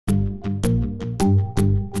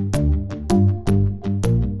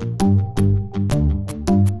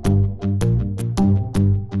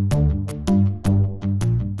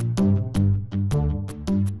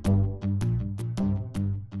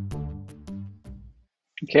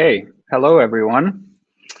Okay, hello everyone.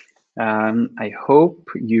 I hope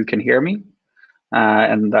you can hear me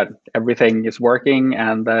and that everything is working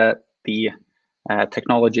and that the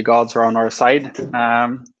technology gods are on our side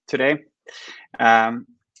today. Um,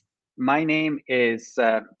 my name is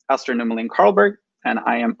Astrid Nummelin Karlberg, and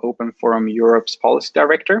I am Open Forum Europe's Policy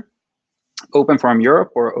Director. Open Forum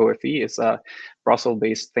Europe, or OFE, is a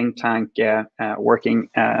Brussels-based think tank working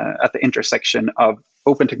at the intersection of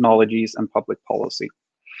open technologies and public policy.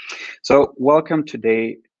 So welcome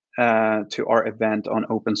today to our event on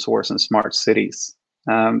open source and smart cities.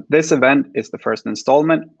 This event is the first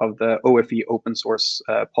installment of the OFE Open Source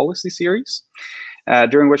Policy Series,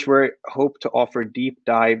 during which we hope to offer deep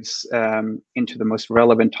dives into the most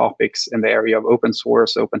relevant topics in the area of open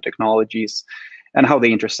source, open technologies, and how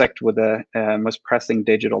they intersect with the most pressing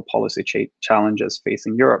digital policy challenges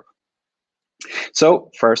facing Europe.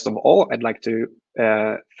 So first of all, I'd like to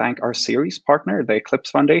thank our series partner, the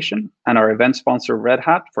Eclipse Foundation, and our event sponsor, Red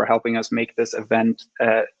Hat, for helping us make this event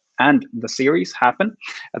and the series happen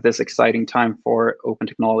at this exciting time for open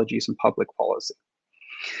technologies and public policy.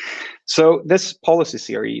 So this policy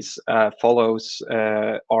series follows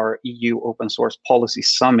our EU Open Source Policy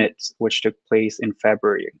Summit, which took place in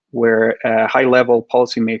February, where high-level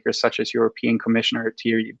policymakers such as European Commissioner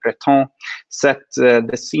Thierry Breton set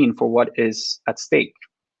the scene for what is at stake.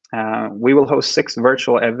 We will host 6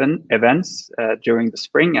 virtual events during the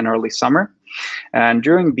spring and early summer. And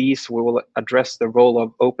during these, we will address the role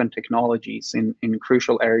of open technologies in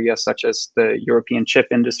crucial areas such as the European chip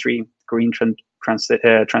industry, green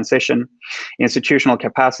transition, institutional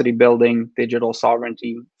capacity building, digital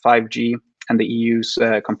sovereignty, 5G, and the EU's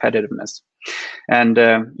competitiveness. And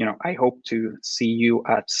I hope to see you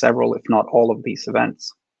at several, if not all, of these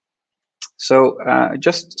events. So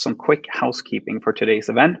just some quick housekeeping for today's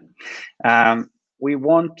event. We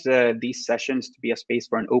want these sessions to be a space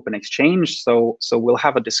for an open exchange, so we'll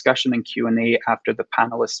have a discussion and Q&A after the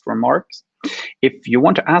panelists' remarks. If you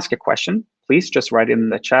want to ask a question, please just write it in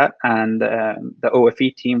the chat, and the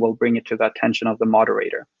OFE team will bring it to the attention of the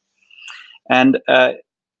moderator. And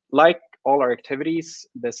like all our activities,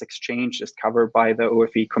 this exchange is covered by the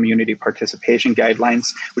OFE community participation guidelines,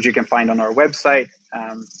 which you can find on our website.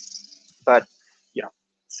 But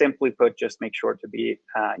simply put, just make sure to be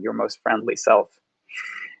your most friendly self.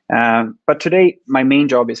 But today, my main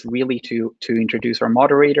job is really to introduce our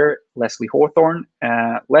moderator, Leslie Hawthorne.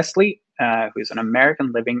 Leslie, who is an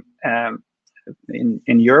American living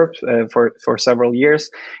in Europe for several years,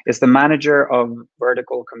 is the manager of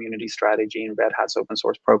vertical community strategy in Red Hat's open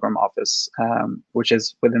source program office, which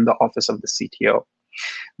is within the office of the CTO.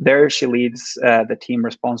 There, she leads the team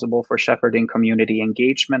responsible for shepherding community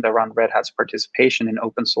engagement around Red Hat's participation in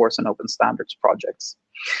open source and open standards projects.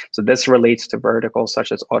 So this relates to verticals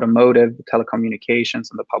such as automotive, telecommunications,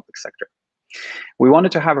 and the public sector. We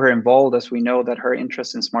wanted to have her involved as we know that her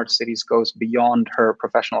interest in smart cities goes beyond her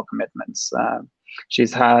professional commitments. She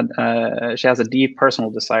has a deep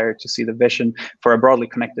personal desire to see the vision for a broadly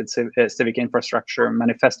connected civic infrastructure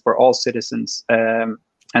manifest for all citizens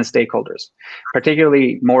and stakeholders,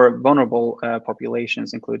 particularly more vulnerable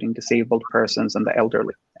populations, including disabled persons and the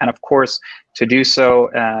elderly. And of course, to do so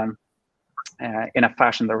in a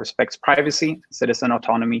fashion that respects privacy, citizen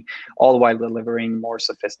autonomy, all while delivering more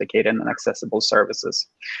sophisticated and accessible services.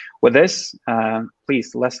 With this,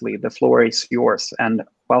 please, Leslie, the floor is yours, and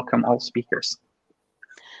welcome all speakers.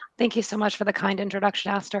 Thank you so much for the kind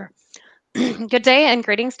introduction, Astor. Good day and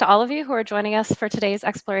greetings to all of you who are joining us for today's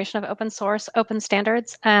exploration of open source, open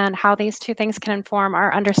standards, and how these two things can inform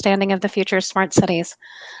our understanding of the future smart cities.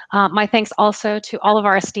 My thanks also to all of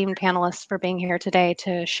our esteemed panelists for being here today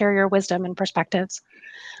to share your wisdom and perspectives.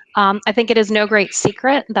 I think it is no great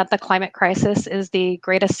secret that the climate crisis is the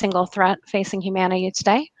greatest single threat facing humanity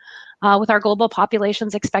today. With our global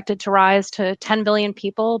populations expected to rise to 10 billion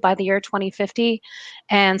people by the year 2050,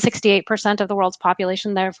 and 68% of the world's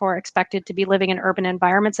population therefore expected to be living in urban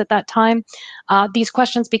environments at that time, these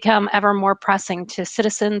questions become ever more pressing to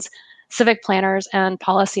citizens, civic planners, and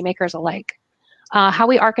policymakers alike. How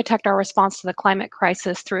we architect our response to the climate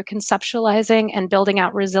crisis through conceptualizing and building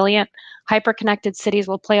out resilient, hyper-connected cities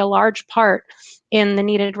will play a large part in the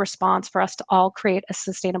needed response for us to all create a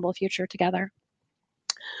sustainable future together.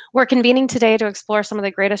 We're convening today to explore some of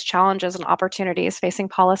the greatest challenges and opportunities facing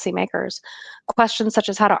policymakers. Questions such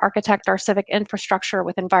as how to architect our civic infrastructure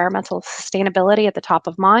with environmental sustainability at the top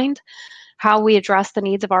of mind, how we address the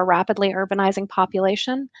needs of our rapidly urbanizing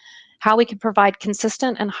population, how we can provide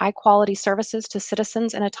consistent and high quality services to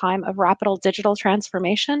citizens in a time of rapid digital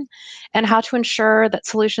transformation, and how to ensure that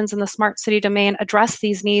solutions in the smart city domain address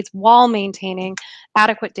these needs while maintaining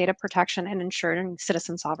adequate data protection and ensuring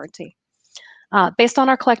citizen sovereignty. Based on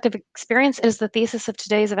our collective experience, it is the thesis of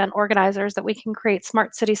today's event organizers that we can create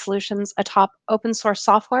smart city solutions atop open source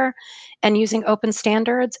software and using open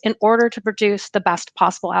standards in order to produce the best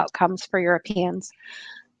possible outcomes for Europeans.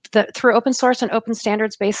 Through open source and open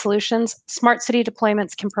standards-based solutions, smart city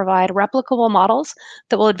deployments can provide replicable models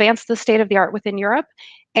that will advance the state of the art within Europe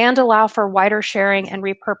and allow for wider sharing and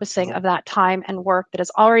repurposing of that time and work that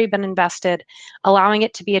has already been invested, allowing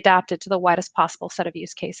it to be adapted to the widest possible set of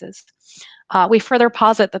use cases. We further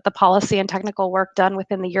posit that the policy and technical work done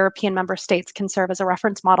within the European member states can serve as a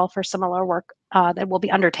reference model for similar work that will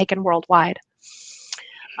be undertaken worldwide.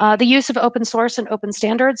 The use of open source and open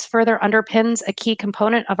standards further underpins a key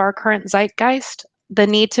component of our current zeitgeist, the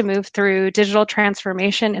need to move through digital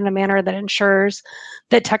transformation in a manner that ensures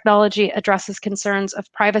that technology addresses concerns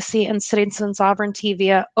of privacy and citizen sovereignty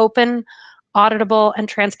via open, auditable, and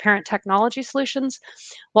transparent technology solutions,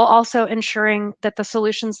 while also ensuring that the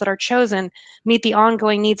solutions that are chosen meet the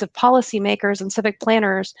ongoing needs of policymakers and civic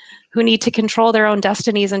planners who need to control their own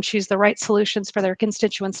destinies and choose the right solutions for their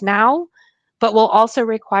constituents now, but will also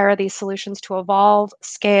require these solutions to evolve,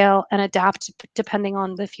 scale, and adapt depending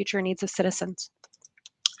on the future needs of citizens.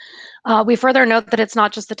 We further note that it's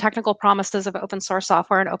not just the technical promises of open source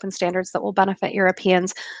software and open standards that will benefit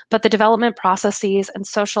Europeans, but the development processes and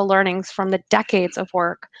social learnings from the decades of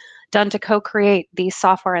work done to co-create these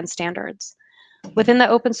software and standards. Within the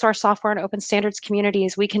open source software and open standards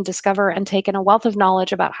communities, we can discover and take in a wealth of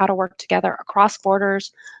knowledge about how to work together across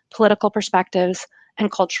borders, political perspectives,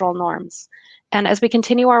 and cultural norms. And as we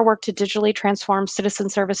continue our work to digitally transform citizen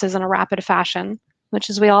services in a rapid fashion, which,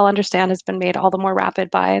 as we all understand, has been made all the more rapid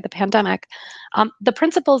by the pandemic, the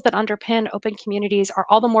principles that underpin open communities are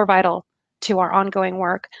all the more vital to our ongoing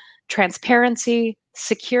work. Transparency,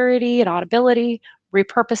 security and audibility,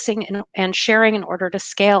 repurposing and sharing in order to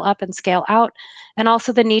scale up and scale out, and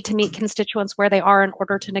also the need to meet constituents where they are in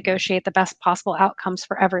order to negotiate the best possible outcomes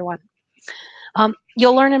for everyone.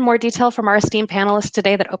 You'll learn in more detail from our esteemed panelists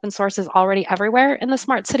today that open source is already everywhere in the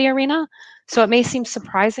smart city arena, so it may seem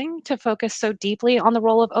surprising to focus so deeply on the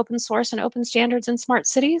role of open source and open standards in smart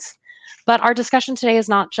cities. But our discussion today is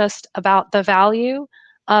not just about the value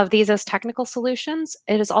of these as technical solutions.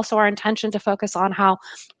 It is also our intention to focus on how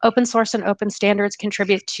open source and open standards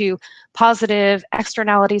contribute to positive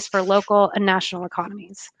externalities for local and national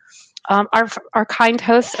economies. Our kind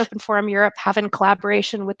hosts, Open Forum Europe, have in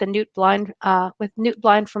collaboration with the Newt Blind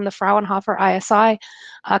from the Fraunhofer ISI,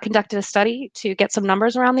 conducted a study to get some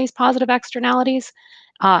numbers around these positive externalities.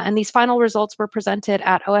 And these final results were presented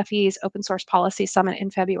at OFE's Open Source Policy Summit in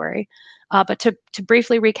February. But to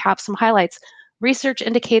briefly recap some highlights, research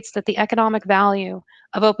indicates that the economic value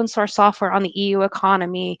of open source software on the EU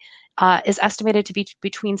economy is estimated to be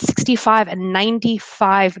between 65 and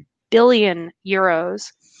 95 billion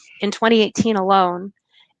euros in 2018 alone,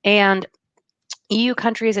 and EU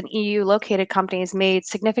countries and EU located companies made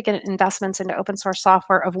significant investments into open source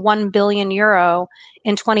software of 1 billion euro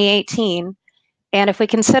in 2018. And if we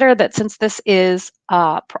consider that since this is,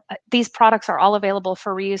 these products are all available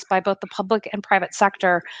for reuse by both the public and private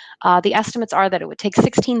sector, the estimates are that it would take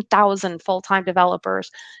 16,000 full-time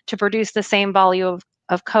developers to produce the same volume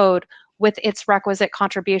of code with its requisite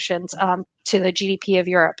contributions to the GDP of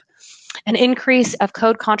Europe. An increase of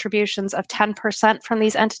code contributions of 10% from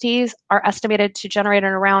these entities are estimated to generate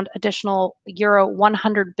an around additional euro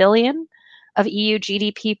 100 billion of EU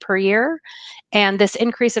GDP per year. And this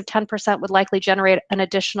increase of 10% would likely generate an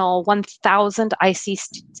additional 1,000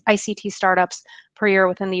 ICT startups per year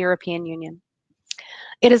within the European Union.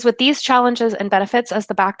 It is with these challenges and benefits as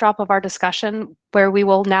the backdrop of our discussion where we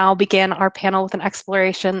will now begin our panel with an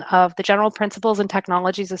exploration of the general principles and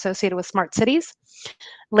technologies associated with smart cities.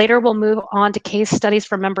 Later, we'll move on to case studies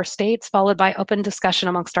from member states, followed by open discussion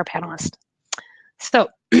amongst our panelists. So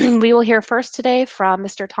we will hear first today from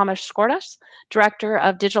Mr. Tomasz Skordas, Director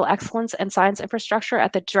of Digital Excellence and Science Infrastructure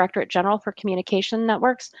at the Directorate General for Communication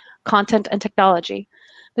Networks, Content and Technology.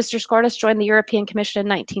 Mr. Skordas joined the European Commission in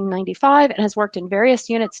 1995 and has worked in various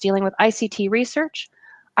units dealing with ICT research,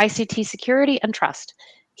 ICT security, and trust.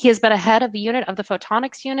 He has been a head of the unit of the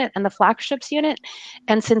Photonics unit and the Flagships unit,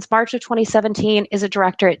 and since March of 2017 is a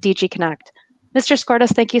director at DG Connect. Mr.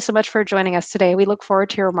 Skordas, thank you so much for joining us today. We look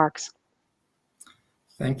forward to your remarks.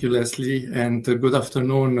 Thank you, Leslie, and good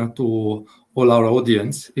afternoon to all our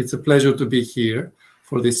audience. It's a pleasure to be here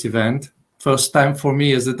for this event. First time for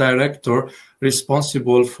me as a director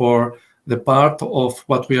responsible for the part of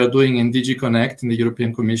what we are doing in DG Connect in the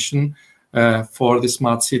European Commission for the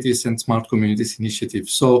Smart Cities and Smart Communities initiative.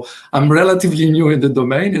 So I'm relatively new in the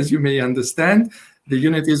domain, as you may understand. The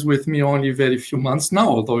unit is with me only very few months now,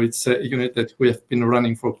 although it's a unit that we have been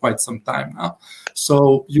running for quite some time now.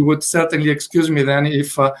 So you would certainly excuse me then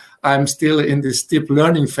if I'm still in this steep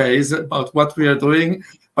learning phase about what we are doing,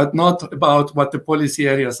 but not about what the policy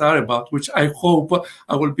areas are about, which I hope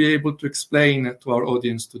I will be able to explain to our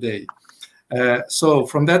audience today. So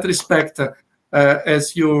from that respect,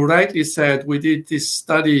 as you rightly said, we did this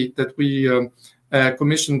study that we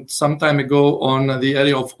commissioned some time ago on the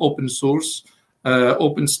area of open source,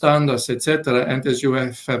 open standards, etc. And as you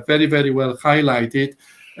have very, very well highlighted,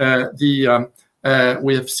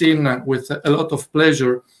 we have seen with a lot of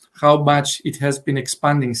pleasure how much it has been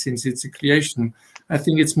expanding since its creation. I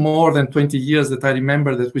think it's more than 20 years that I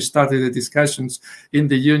remember that we started the discussions in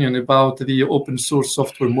the Union about the open source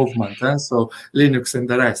software movement, so Linux and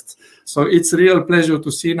the rest. So it's a real pleasure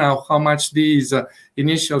to see now how much these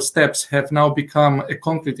initial steps have now become a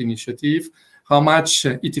concrete initiative, how much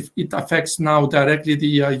it affects now directly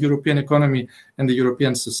the European economy and the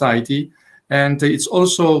European society. And it's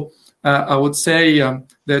also, I would say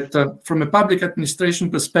that from a public administration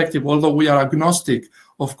perspective, although we are agnostic,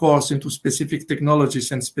 of course, into specific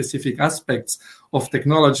technologies and specific aspects of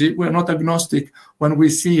technology, we're not agnostic when we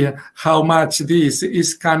see how much this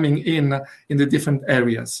is coming in the different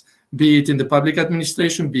areas, be it in the public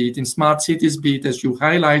administration, be it in smart cities, be it as you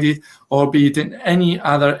highlighted, or be it in any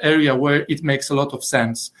other area where it makes a lot of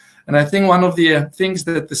sense. And I think one of the things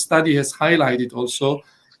that the study has highlighted also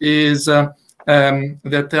is that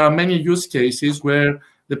there are many use cases where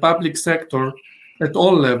the public sector at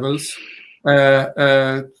all levels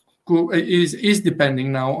is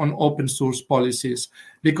depending now on open source policies,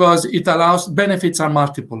 because it allows, benefits are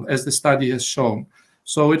multiple, as the study has shown.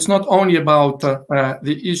 So it's not only about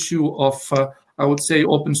the issue of, I would say,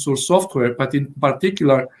 open source software, but in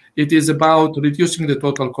particular, it is about reducing the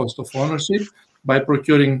total cost of ownership by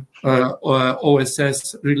procuring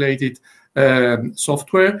OSS-related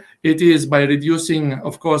software. It is by reducing,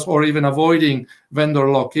 of course, or even avoiding vendor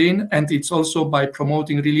lock-in, and it's also by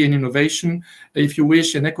promoting really an innovation, if you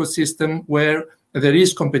wish, an ecosystem where there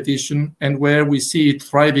is competition and where we see it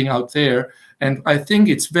thriving out there. And I think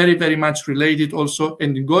it's very, very much related also,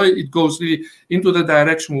 and it goes really into the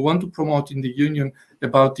direction we want to promote in the Union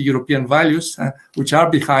about the European values, which are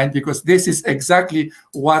behind, because this is exactly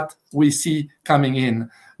what we see coming in.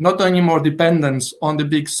 Not only more dependence on the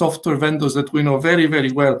big software vendors that we know very,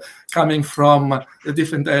 very well coming from the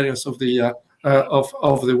different areas of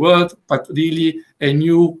the world, but really a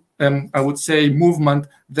new, I would say, movement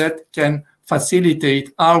that can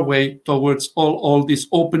facilitate our way towards all these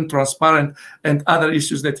open, transparent, and other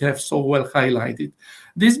issues that you have so well highlighted.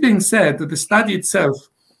 This being said, the study itself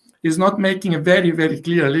is not making a very, very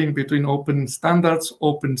clear link between open standards,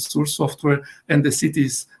 open source software, and the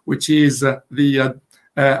cities, which is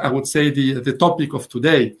I would say, the topic of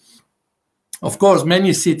today. Of course,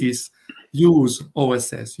 many cities use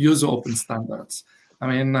OSS, use open standards. I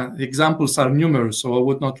mean, the examples are numerous, so I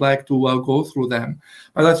would not like to go through them.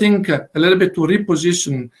 But I think a little bit to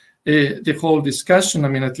reposition the whole discussion, I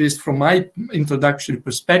mean, at least from my introductory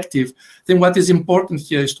perspective, I think what is important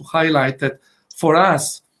here is to highlight that for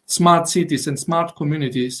us, smart cities and smart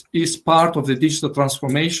communities is part of the digital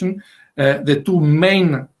transformation, the two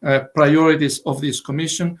main priorities of this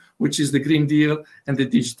commission, which is the Green Deal and the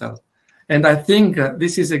digital. And I think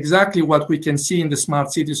this is exactly what we can see in the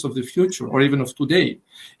smart cities of the future, or even of today,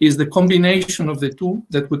 is the combination of the two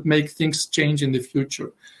that would make things change in the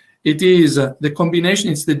future. It is the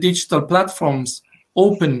combination, it's the digital platforms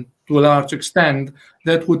open to a large extent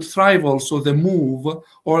that would thrive also the move,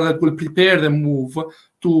 or that will prepare the move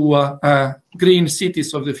to green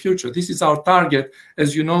cities of the future. This is our target,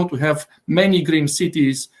 as you know, to have many green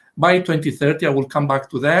cities by 2030. I will come back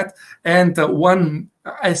to that. And one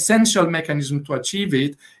essential mechanism to achieve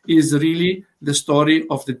it is really the story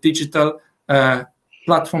of the digital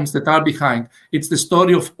platforms that are behind. It's the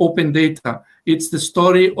story of open data. It's the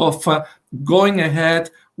story of going ahead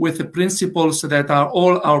with the principles that are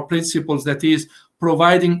all our principles, that is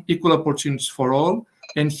providing equal opportunities for all,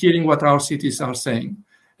 and hearing what our cities are saying,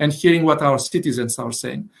 and hearing what our citizens are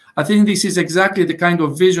saying. I think this is exactly the kind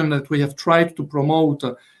of vision that we have tried to promote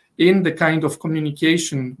in the kind of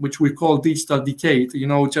communication which we call Digital Decade. You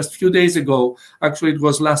know, just a few days ago, actually it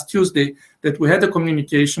was last Tuesday, that we had a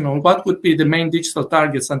communication on what would be the main digital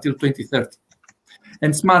targets until 2030.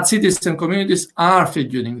 And smart cities and communities are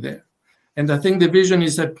figuring there. And I think the vision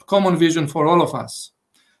is a common vision for all of us.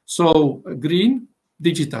 So green,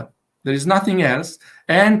 digital. There is nothing else.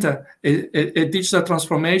 And a digital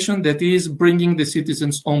transformation that is bringing the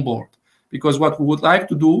citizens on board. Because what we would like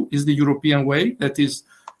to do is the European way, that is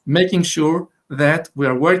making sure that we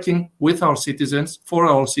are working with our citizens, for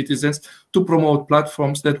our citizens, to promote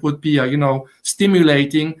platforms that would be,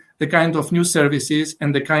 stimulating the kind of new services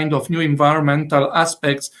and the kind of new environmental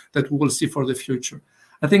aspects that we will see for the future.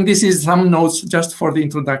 I think this is some notes just for the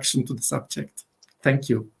introduction to the subject. Thank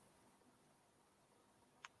you.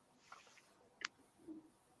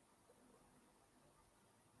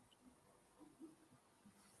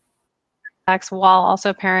 While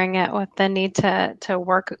also pairing it with the need to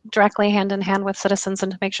work directly hand in hand with citizens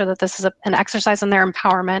and to make sure that this is an exercise in their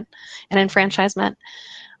empowerment and enfranchisement.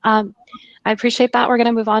 I appreciate that. We're going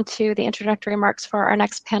to move on to the introductory remarks for our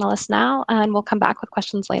next panelist now, and we'll come back with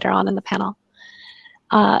questions later on in the panel.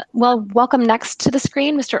 Well, welcome next to the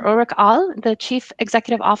screen, Mr. Ulrich Ahl, the Chief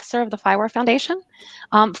Executive Officer of the FIWARE Foundation.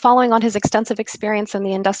 Following on his extensive experience in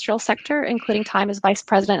the industrial sector, including time as Vice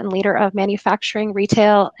President and leader of manufacturing,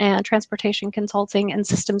 retail, and transportation consulting and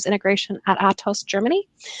systems integration at Atos, Germany.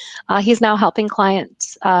 He's now helping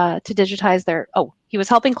clients to digitize their, he was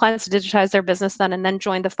helping clients to digitize their business then, and then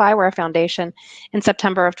joined the FIWARE Foundation in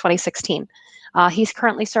September of 2016. He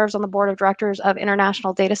currently serves on the board of directors of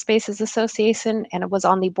International Data Spaces Association and was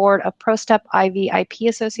on the board of ProStep IVIP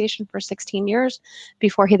Association for 16 years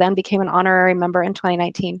before he then became an honorary member in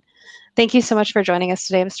 2019. Thank you so much for joining us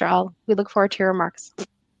today, Mr. Ahl. We look forward to your remarks.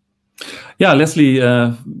 Yeah, Leslie,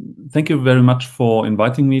 thank you very much for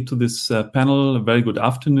inviting me to this panel. A very good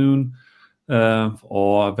afternoon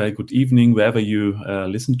or a very good evening, wherever you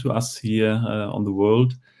listen to us here on the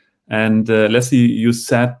world. And Leslie, you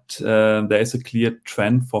said there is a clear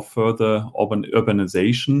trend for further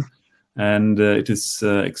urbanization, and it is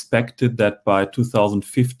expected that by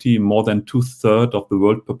 2050, more than 2/3 of the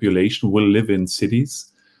world population will live in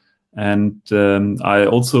cities. And I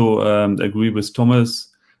also agree with Thomas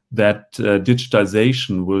that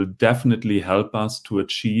digitization will definitely help us to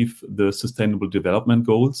achieve the Sustainable Development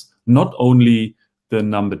Goals, not only the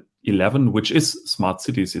number 11, which is smart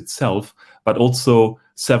cities itself, but also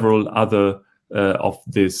several other of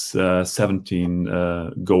these 17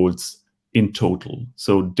 goals in total.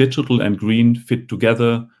 So digital and green fit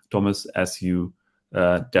together, Thomas, as you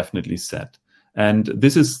definitely said. And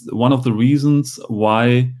this is one of the reasons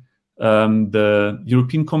why the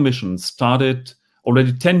European Commission started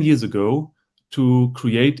already 10 years ago to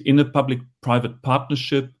create, in a public-private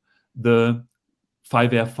partnership, the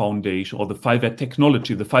FIWARE Foundation, or the FIWARE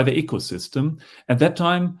technology, the FIWARE ecosystem. At that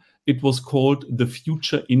time, it was called the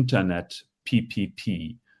Future Internet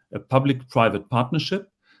PPP, a public-private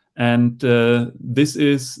partnership. And this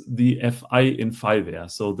is the FI in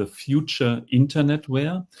FIWARE, so the Future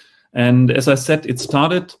Internetware. And as I said, it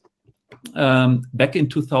started back in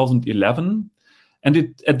 2011.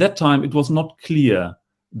 And at that time, it was not clear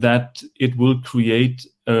that it will create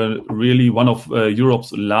really one of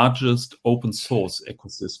Europe's largest open source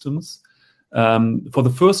ecosystems. For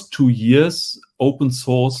the first 2 years, open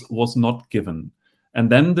source was not given. And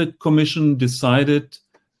then the Commission decided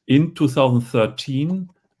in 2013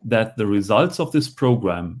 that the results of this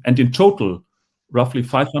program, and in total, roughly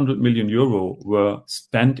 500 million euro were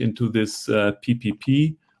spent into this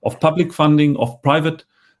PPP of public funding, of private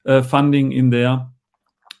funding in there.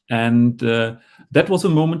 And that was a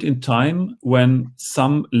moment in time when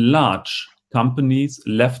some large companies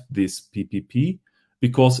left this PPP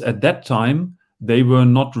because at that time they were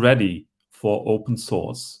not ready for open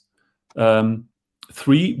source.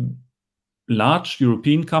 3 large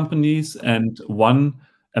European companies and 1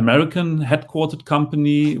 American headquartered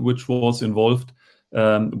company, which was involved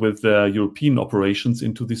with European operations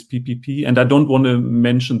into this PPP. And I don't want to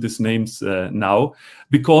mention these names now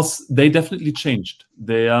because they definitely changed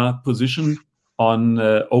their position on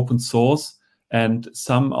open source, and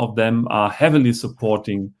some of them are heavily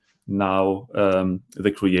supporting now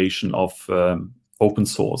the creation of open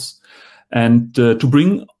source. And to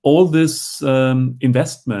bring all this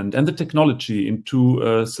investment and the technology into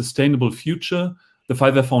a sustainable future, the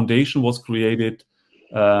FIWARE Foundation was created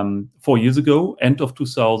 4 years ago, end of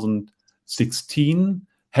 2016,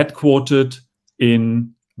 headquartered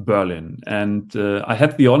in Berlin. And I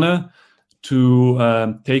had the honor to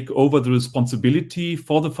take over the responsibility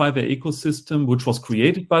for the FIWARE ecosystem, which was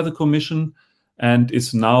created by the Commission and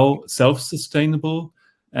is now self-sustainable.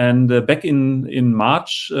 And back in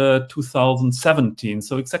March 2017,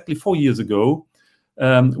 so exactly 4 years ago,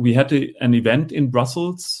 we had an event in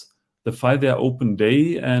Brussels, the FIWARE Open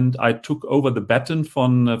Day, and I took over the baton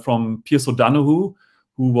from Piers O'Donoghue,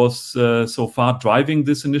 who was so far driving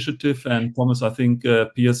this initiative. And Thomas, I think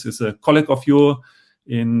Piers is a colleague of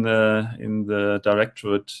in the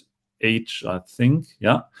Directorate H, I think.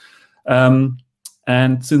 Yeah.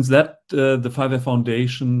 And since that, the 5R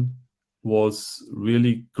Foundation was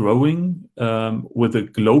really growing with a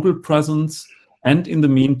global presence. And in the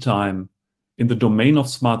meantime, in the domain of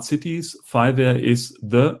smart cities, 5R is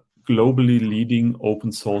the globally leading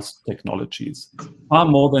open source technologies. Far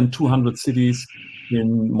more than 200 cities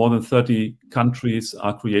in more than 30 countries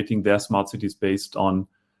are creating their smart cities based on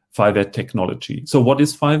 5R technology. So what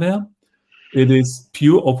is 5R? It is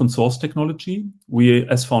pure open source technology. We,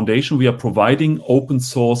 as foundation, we are providing open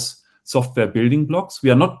source software building blocks.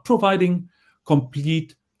 We are not providing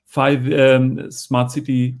complete smart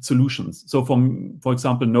city solutions. So for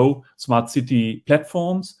example, no smart city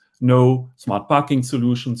platforms, no smart parking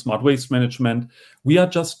solutions, smart waste management. We are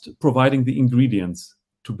just providing the ingredients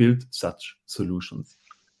to build such solutions,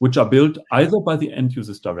 which are built either by the end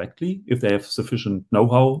users directly, if they have sufficient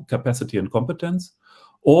know-how, capacity, and competence,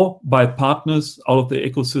 or by partners out of the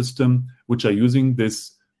ecosystem, which are using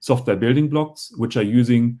this software building blocks, which are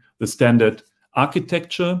using the standard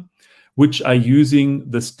architecture, which are using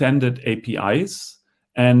the standard APIs.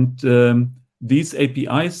 And these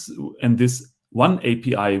APIs and this one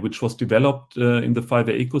API, which was developed in the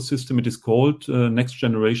 5R ecosystem, it is called Next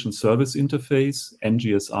Generation Service Interface,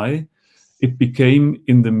 NGSI. It became,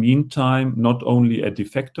 in the meantime, not only a de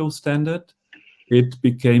facto standard, it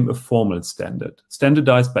became a formal standard,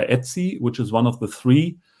 standardized by ETSI, which is one of the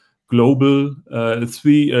three global,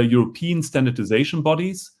 European standardization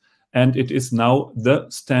bodies. And it is now the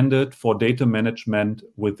standard for data management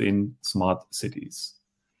within smart cities.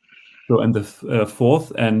 So, and the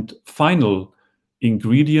fourth and final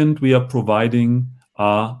ingredient we are providing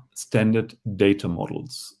are standard data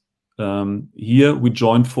models. Here we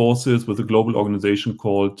joined forces with a global organization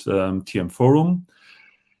called TM Forum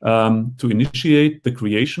to initiate the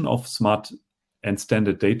creation of smart and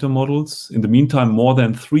standard data models. In the meantime, more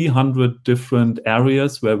than 300 different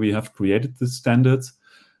areas where we have created these standards.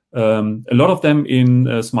 A lot of them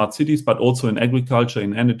in smart cities, but also in agriculture,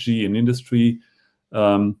 in energy, in industry,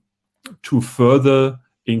 to further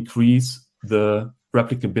increase the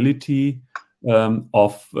replicability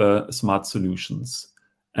of smart solutions.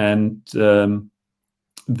 And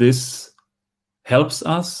this helps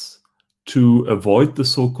us to avoid the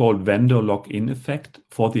so-called vendor lock-in effect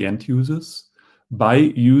for the end users by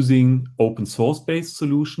using open source-based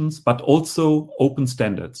solutions, but also open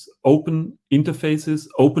standards, open interfaces,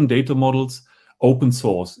 open data models, open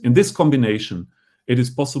source. In this combination, it is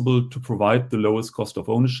possible to provide the lowest cost of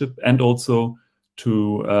ownership and also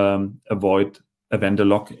to avoid a vendor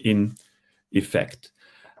lock-in effect.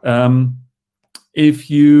 If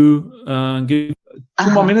you give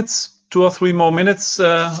 2 more minutes, 2 or 3 more minutes,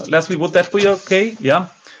 Leslie, would that be okay? Yeah.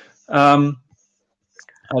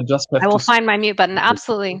 I will find my mute button.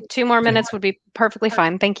 Absolutely. 2 more minutes would be perfectly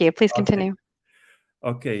fine. Thank you. Please continue.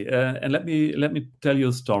 Okay. And let me tell you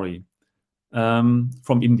a story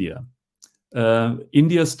from India.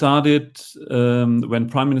 India started when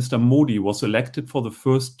Prime Minister Modi was elected for the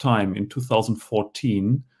first time in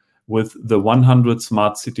 2014 with the 100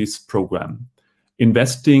 Smart Cities program,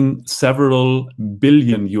 investing several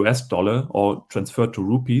billion US dollar or transferred to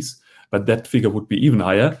rupees, but that figure would be even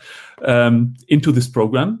higher, into this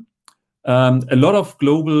program. A lot of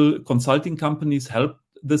global consulting companies helped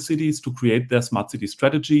the cities to create their smart city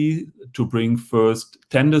strategy, to bring first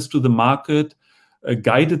tenders to the market,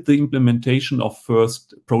 guided the implementation of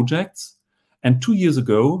first projects. And 2 years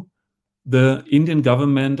ago, the Indian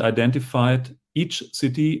government identified each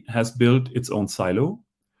city has built its own silo.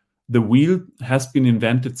 The wheel has been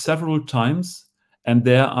invented several times, and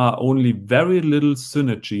there are only very little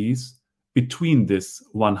synergies between these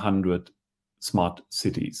 100 smart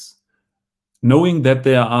cities. Knowing that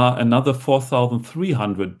there are another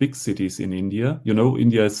 4,300 big cities in India, you know,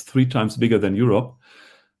 India is 3 times bigger than Europe,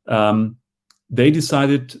 they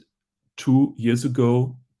decided 2 years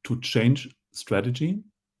ago to change strategy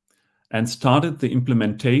and started the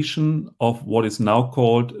implementation of what is now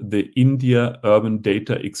called the India Urban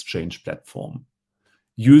Data Exchange Platform,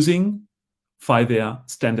 using 5R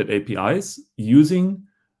standard APIs, using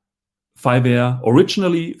 5R,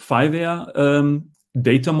 originally 5R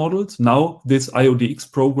data models. Now this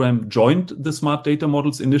IODX program joined the Smart Data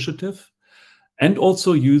Models Initiative, and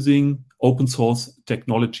also using open source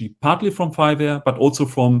technology, partly from 5R, but also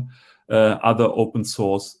from other open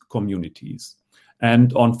source communities.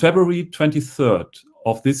 And on February 23rd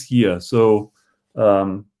of this year, so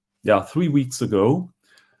 3 weeks ago,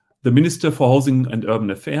 the Minister for Housing and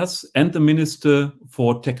Urban Affairs and the Minister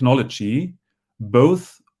for Technology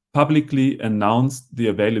both publicly announced the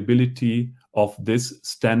availability of this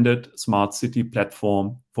standard smart city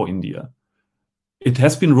platform for India. It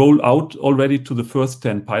has been rolled out already to the first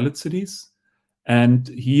 10 pilot cities. And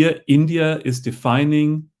here India is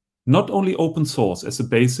defining not only open source as a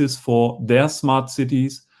basis for their smart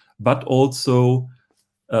cities, but also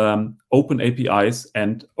open APIs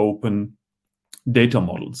and open data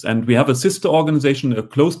models. And we have a sister organization, a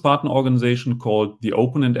close partner organization called the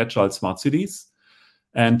Open and Agile Smart Cities.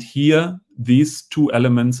 And here, these two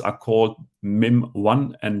elements are called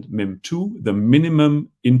MIM1 and MIM2, the minimum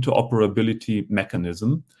interoperability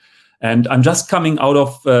mechanism. And I'm just coming out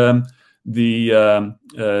of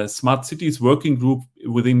the Smart Cities Working Group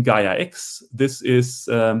within Gaia-X. This is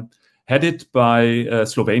headed by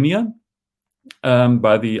Slovenia,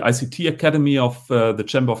 by the ICT Academy of the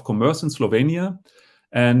Chamber of Commerce in Slovenia.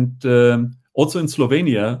 And also in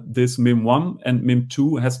Slovenia, this MIM1 and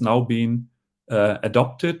MIM2 has now been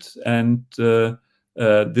adopted. And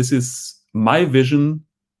this is my vision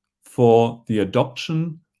for the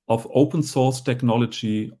adoption of open source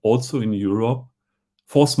technology also in Europe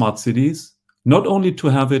for smart cities, not only to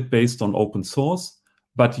have it based on open source,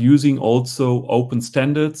 but using also open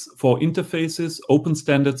standards for interfaces, open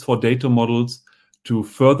standards for data models to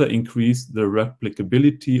further increase the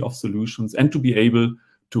replicability of solutions and to be able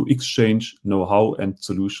to exchange know-how and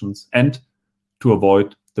solutions and to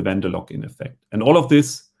avoid the vendor lock-in effect. And all of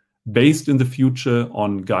this based in the future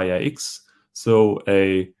on Gaia-X, so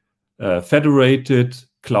a federated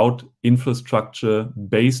cloud infrastructure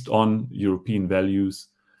based on European values.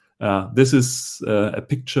 This is a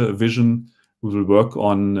picture, a vision we will work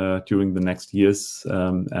on during the next years,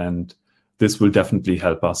 and this will definitely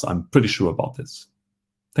help us. I'm pretty sure about this.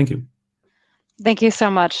 Thank you. Thank you so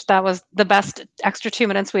much. That was the best extra 2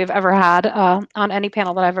 minutes we've ever had on any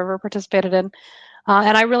panel that I've ever participated in.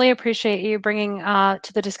 And I really appreciate you bringing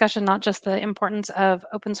to the discussion not just the importance of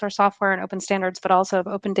open source software and open standards, but also of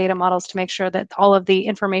open data models to make sure that all of the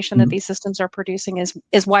information that these systems are producing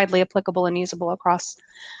is widely applicable and usable across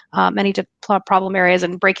many problem areas,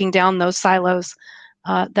 and breaking down those silos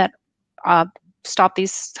that stop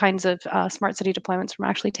these kinds of smart city deployments from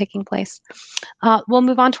actually taking place. We'll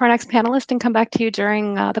move on to our next panelist and come back to you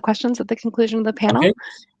during the questions at the conclusion of the panel. Okay.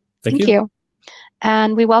 Thank you.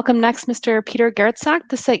 And we welcome next Mr. Peter Gertzak,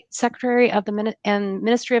 the Secretary of the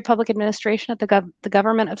Ministry of Public Administration at the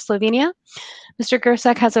Government of Slovenia. Mr.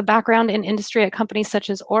 Gertzak has a background in industry at companies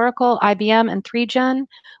such as Oracle, IBM, and 3Gen,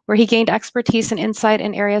 where he gained expertise and insight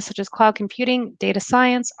in areas such as cloud computing, data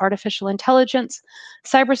science, artificial intelligence,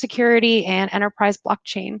 cybersecurity, and enterprise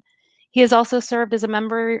blockchain. He has also served as a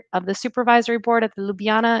member of the supervisory board at the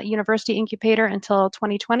Ljubljana University Incubator until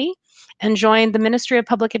 2020, and joined the Ministry of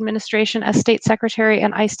Public Administration as State Secretary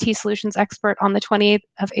and ICT Solutions Expert on the 28th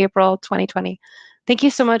of April, 2020. Thank you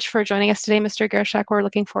so much for joining us today, Mr. Gertzak. We're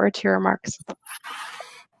looking forward to your remarks.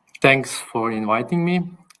 Thanks for inviting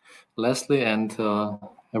me, Leslie, and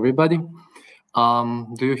everybody.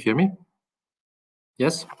 Do you hear me?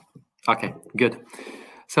 Yes? Okay, good.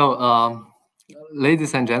 So,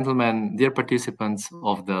 ladies and gentlemen, dear participants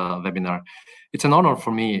of the webinar, it's an honor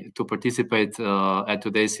for me to participate at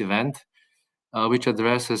today's event, which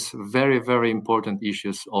addresses very, very important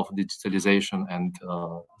issues of digitalization and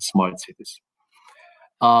smart cities.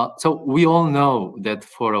 So we all know that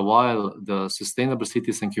for a while, the sustainable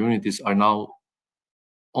cities and communities are now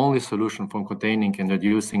only solution for containing and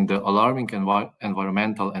reducing the alarming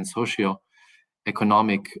environmental and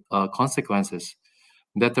socio-economic consequences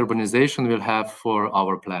that urbanization will have for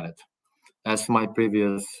our planet. As our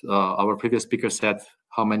previous speaker said,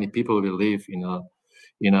 how many people will live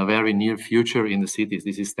in a very near future in the cities?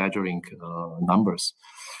 This is staggering numbers.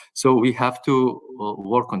 So we have to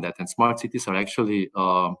work on that, and smart cities are actually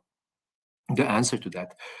the answer to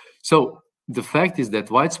that. So the fact is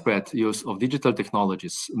that widespread use of digital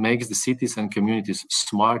technologies makes the cities and communities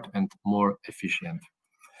smart and more efficient.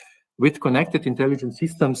 With connected intelligent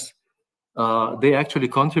systems, they actually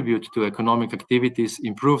contribute to economic activities,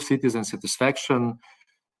 improve citizen satisfaction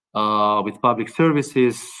with public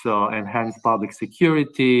services, enhance public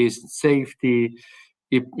security, safety.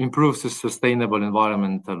 It improves the sustainable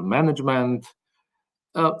environmental management,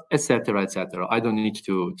 etc., etc. I don't need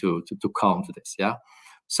to count this. Yeah.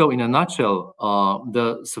 So in a nutshell,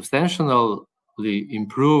 the substantially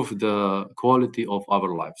improve the quality of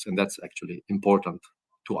our lives, and that's actually important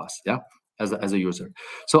to us. Yeah. As a user.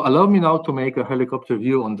 So allow me now to make a helicopter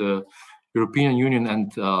view on the European Union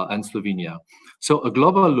and Slovenia. So a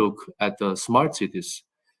global look at the smart cities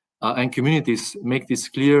and communities make this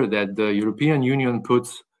clear that the European Union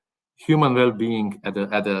puts human well-being at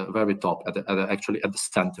the very top, actually at the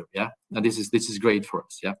center. Yeah, and this is great for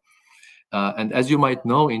us. Yeah, And as you might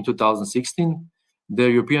know, in 2016, the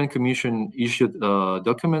European Commission issued a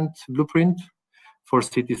document blueprint for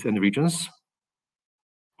cities and regions,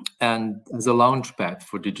 and as a launch pad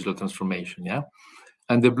for digital transformation. Yeah,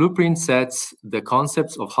 and the blueprint sets the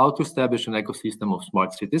concepts of how to establish an ecosystem of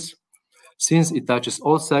smart cities, since it touches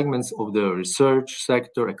all segments of the research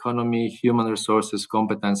sector, economy, human resources,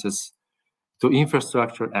 competences, to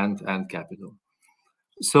infrastructure and capital.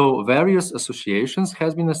 So various associations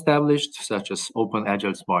has been established, such as Open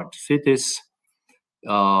Agile Smart Cities,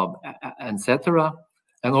 etc.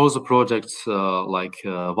 And also projects like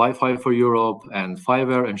Wi-Fi for Europe and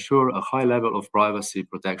Fiverr ensure a high level of privacy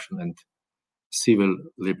protection and civil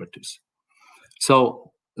liberties.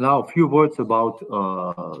 So now a few words about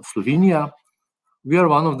Slovenia. We are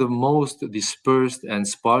one of the most dispersed and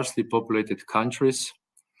sparsely populated countries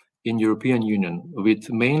in European Union, with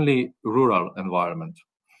mainly rural environment.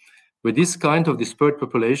 With this kind of dispersed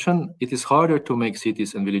population, it is harder to make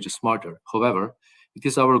cities and villages smarter. However, it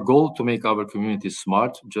is our goal to make our communities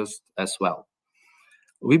smart just as well.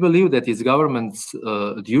 We believe that it's government's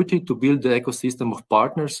duty to build the ecosystem of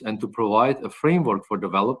partners and to provide a framework for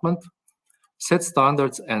development, set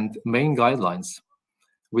standards and main guidelines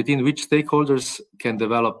within which stakeholders can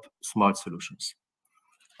develop smart solutions.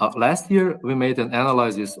 Last year, we made an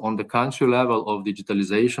analysis on the country level of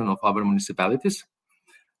digitalization of our municipalities.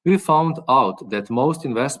 We found out that most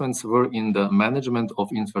investments were in the management of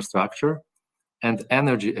infrastructure and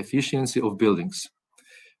energy efficiency of buildings.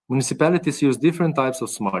 Municipalities use different types of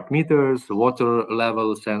smart meters, water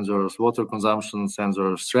level sensors, water consumption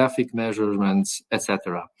sensors, traffic measurements,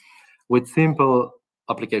 etc., with simple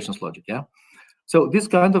applications logic. Yeah. So these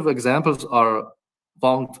kind of examples are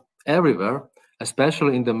found everywhere,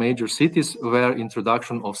 especially in the major cities where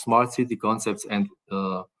introduction of smart city concepts and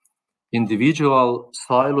individual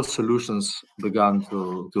silo solutions began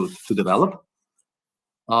to develop.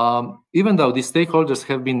 Even though these stakeholders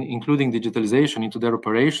have been including digitalization into their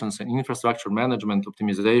operations and infrastructure management,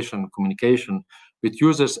 optimization, communication with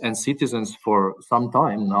users and citizens for some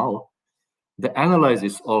time now, the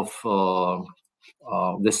analysis of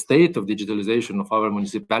the state of digitalization of our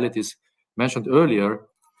municipalities mentioned earlier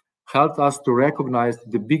helped us to recognize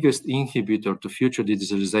the biggest inhibitor to future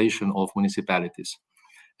digitalization of municipalities.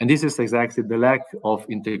 And this is exactly the lack of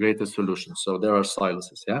integrated solutions. So there are silos,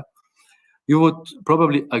 yeah? You would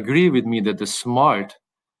probably agree with me that the smart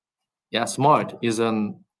is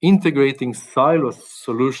an integrating silo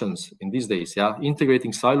solutions in these days, yeah?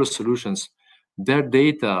 Integrating silo solutions, their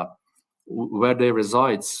data, where they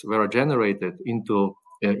reside, where are generated into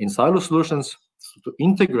in silo solutions, to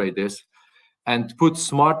integrate this and put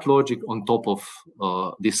smart logic on top of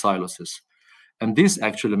these silos. And this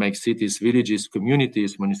actually makes cities, villages,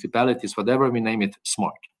 communities, municipalities, whatever we name it,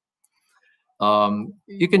 smart.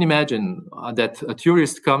 You can imagine that a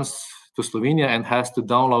tourist comes to Slovenia and has to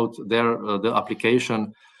download the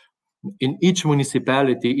application in each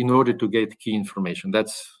municipality in order to get key information.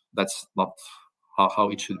 That's not how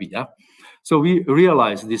it should be. Yeah. So we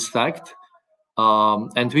realized this fact,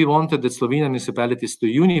 and we wanted the Slovenian municipalities to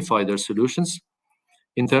unify their solutions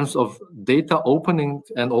in terms of data opening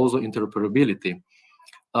and also interoperability.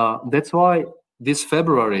 That's why this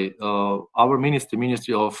February, our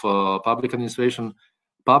Ministry of Public Administration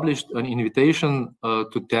published an invitation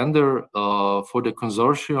to tender for the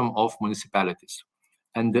consortium of municipalities.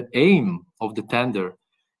 And the aim of the tender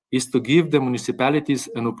is to give the municipalities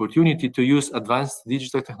an opportunity to use advanced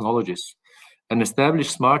digital technologies and establish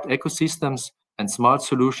smart ecosystems and smart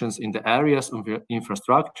solutions in the areas of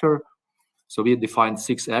infrastructure. So we defined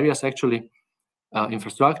 6 areas actually: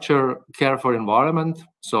 infrastructure, care for environment,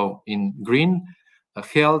 so in green,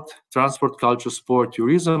 health, transport, culture, sport,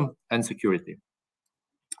 tourism, and security.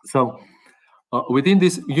 So within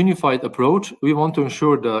this unified approach, we want to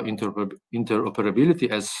ensure the interoperability,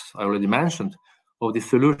 as I already mentioned, of the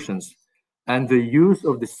solutions and the use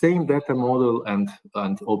of the same data model and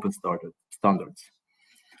open standards.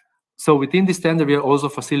 So within this tender, we are also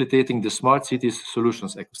facilitating the smart cities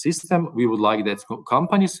solutions ecosystem. We would like that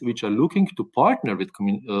companies which are looking to partner with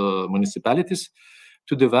municipalities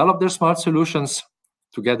to develop their smart solutions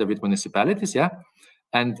together with municipalities, yeah.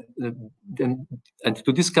 And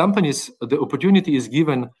to these companies, the opportunity is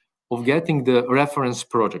given of getting the reference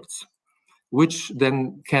projects, which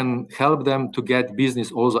then can help them to get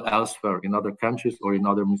business also elsewhere in other countries or in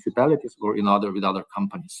other municipalities or with other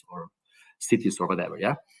companies or cities or whatever,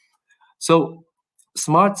 yeah. So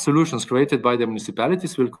smart solutions created by the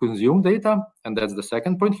municipalities will consume data, and that's the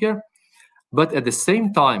second point here. But at the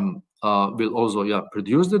same time, will also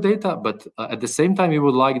produce the data. But at the same time, we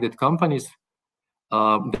would like that companies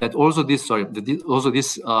that also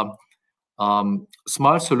this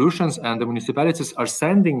smart solutions and the municipalities are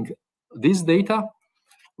sending this data,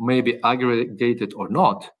 maybe aggregated or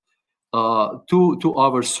not, to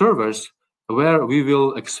our servers, where we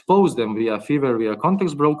will expose them via Fever, via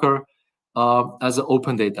context broker, as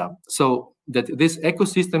open data, so that this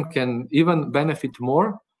ecosystem can even benefit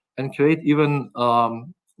more and create even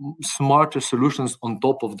smarter solutions on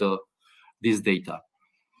top of this data.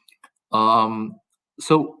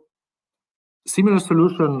 So similar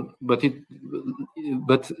solution, but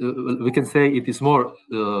we can say it is more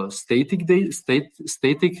static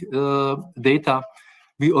data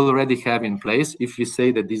we already have in place. If we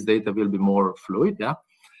say that this data will be more fluid, yeah.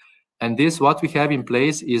 And this, what we have in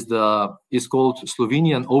place is called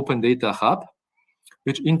Slovenian Open Data Hub,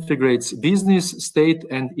 which integrates business, state,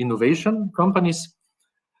 and innovation companies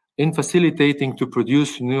in facilitating to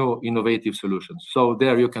produce new innovative solutions. So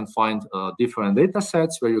there you can find different data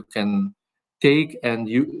sets where you can take and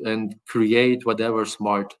create whatever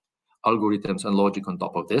smart algorithms and logic on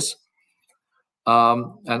top of this.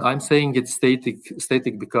 And I'm saying it's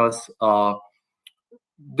static because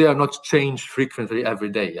they are not changed frequently every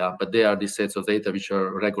day, yeah? But they are these sets of data which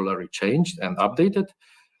are regularly changed and updated.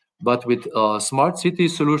 But with smart city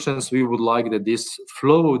solutions, we would like that this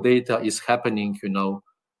flow of data is happening,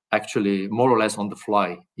 actually more or less on the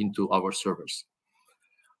fly into our servers.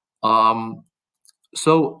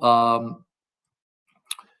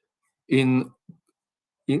 In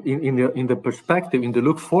the perspective, in the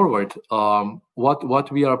look forward,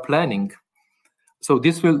 what we are planning. So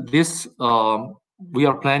we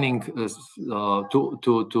are planning to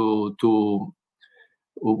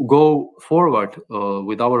go forward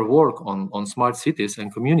with our work on smart cities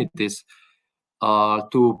and communities,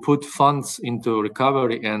 to put funds into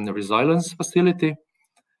recovery and resilience facility,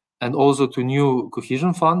 and also to new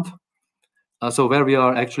cohesion fund. So where we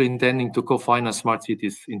are actually intending to co-finance smart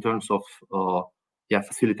cities in terms of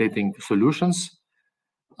facilitating solutions,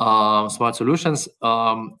 smart solutions.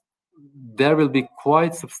 There will be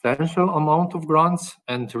quite substantial amount of grants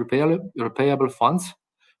and repayable funds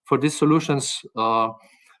for these solutions.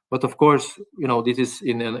 But of course, this is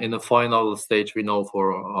in a final stage. We know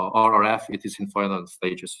for RRF, it is in final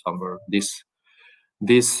stages somewhere this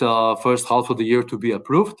first half of the year to be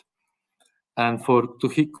approved, and for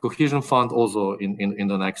cohesion fund also in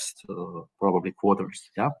the next probably quarters.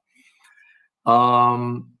 Yeah.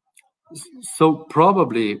 So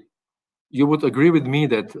probably you would agree with me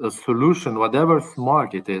that a solution, whatever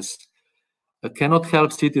smart it is, cannot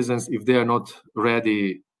help citizens if they are not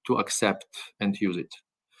ready to accept and use it.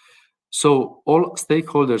 So all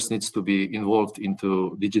stakeholders needs to be involved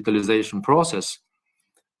into digitalization process.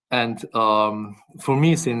 And for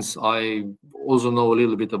me, since I also know a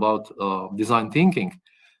little bit about design thinking,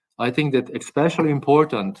 I think that especially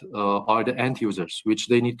important are the end users, which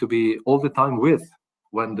they need to be all the time with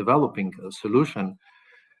when developing a solution.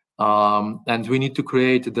 And we need to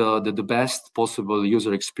create the best possible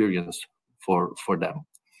user experience for them.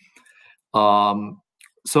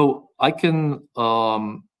 So I can,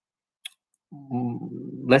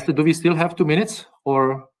 Leslie, do we still have 2 minutes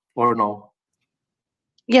or no?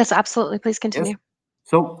 Yes, absolutely. Please continue. Yes.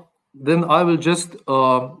 So then I will just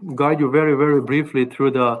guide you very, very briefly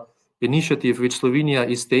through the initiative which Slovenia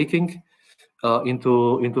is taking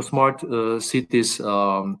into smart cities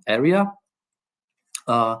area.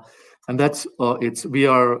 And that's we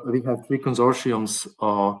have 3 consortiums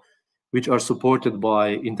which are supported by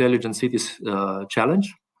Intelligent Cities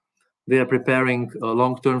Challenge. They are preparing a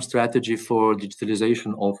long-term strategy for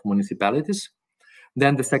digitalization of municipalities.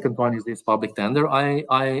 Then the second one is this public tender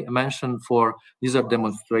I mentioned for. These are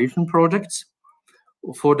demonstration projects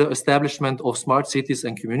for the establishment of smart cities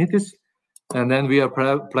and communities. And then we are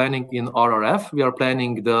planning in RRF, we are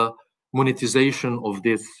planning the monetization of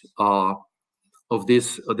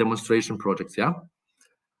these demonstration projects. Yeah.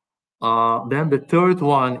 Then the third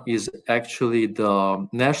one is actually the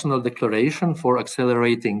National Declaration for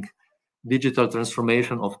Accelerating Digital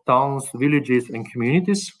Transformation of Towns, Villages, and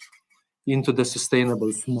Communities into the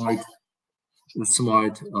sustainable smart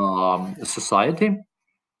society.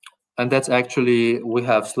 And that's actually, we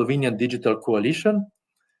have Slovenian Digital Coalition,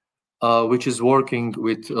 which is working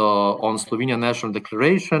with on Slovenian National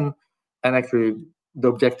Declaration, and actually the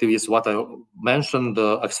objective is what I mentioned,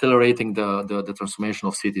 accelerating the transformation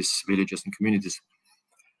of cities, villages, and communities.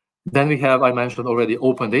 Then we have, I mentioned already,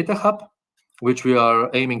 Open Data Hub, which we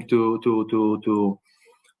are aiming to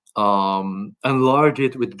enlarge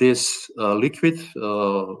it with this liquid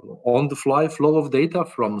on-the-fly flow of data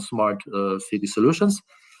from smart city solutions.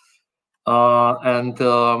 And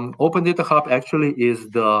Open Data Hub actually is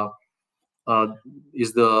the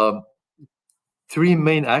three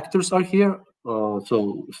main actors are here.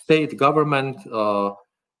 So state, government,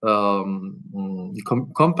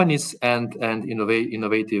 companies, and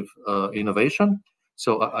innovative innovation.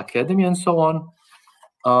 So academia and so on.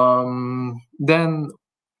 Then,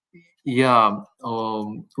 yeah,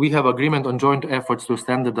 we have agreement on joint efforts to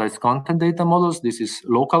standardize content data models. This is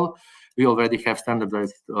local. We already have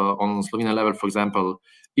standardized on Slovenian level, for example,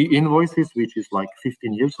 e-invoices, which is like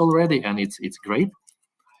 15 years already, and it's great.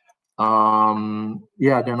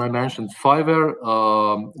 Yeah, then I mentioned Fiverr,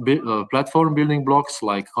 platform building blocks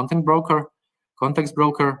like content broker, context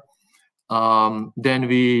broker. Then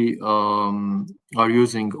we are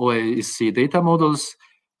using OASC data models,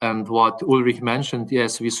 and what Ulrich mentioned,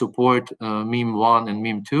 yes, we support MIM 1 and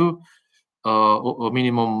MIM 2, or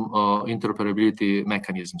minimum interoperability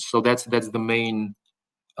mechanisms. So that's the main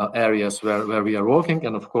areas where we are working,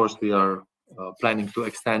 and of course we are planning to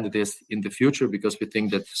extend this in the future, because we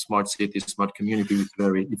think that smart cities, smart community is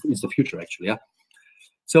it's the future actually. Yeah.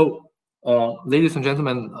 So, ladies and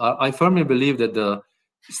gentlemen, I firmly believe that the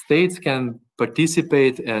states can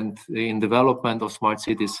participate in development of smart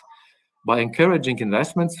cities by encouraging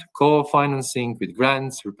investments, co-financing with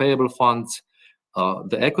grants, repayable funds,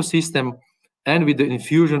 the ecosystem, and with the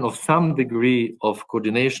infusion of some degree of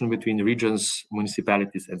coordination between regions,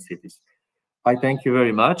 municipalities, and cities. I thank you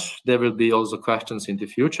very much. There will be also questions in the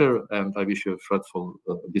future, and I wish you a fruitful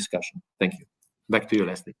discussion. Thank you. Back to you,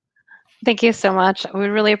 Leslie. Thank you so much. We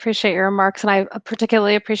really appreciate your remarks, and I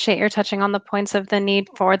particularly appreciate your touching on the points of the need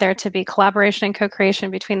for there to be collaboration and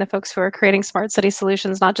co-creation between the folks who are creating smart city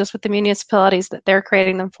solutions, not just with the municipalities that they're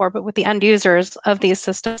creating them for, but with the end users of these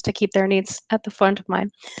systems to keep their needs at the front of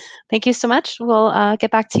mind. Thank you so much. We'll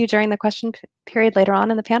get back to you during the question period later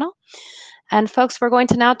on in the panel. And folks, we're going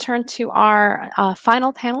to now turn to our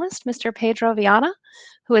final panelist, Mr. Pedro Viana,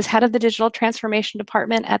 who is head of the Digital Transformation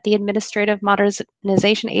Department at the Administrative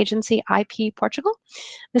Modernization Agency, IP Portugal.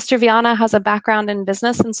 Mr. Viana has a background in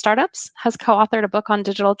business and startups, has co-authored a book on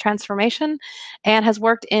digital transformation, and has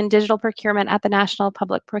worked in digital procurement at the National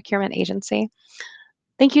Public Procurement Agency.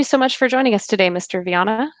 Thank you so much for joining us today, Mr.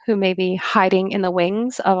 Viana, who may be hiding in the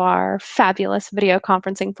wings of our fabulous video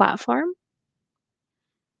conferencing platform.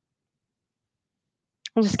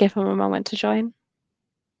 I'll just give him a moment to join.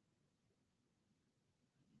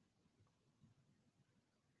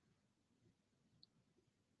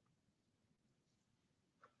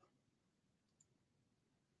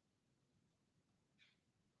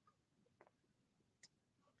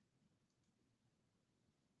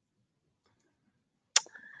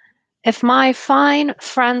 If my fine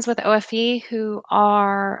friends with OFE who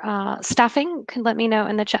are staffing can let me know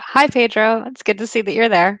in the chat. Hi, Pedro. It's good to see that you're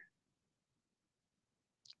there.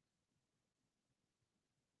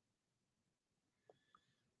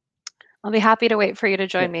 I'll be happy to wait for you to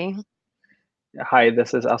join me. Hi,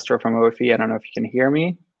 this is Astro from OFE. I don't know if you can hear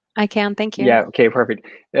me. I can, thank you. Yeah, okay, perfect.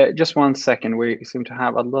 Just 1 second. We seem to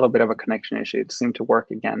have a little bit of a connection issue. It seemed to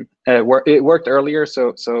work again. It worked earlier,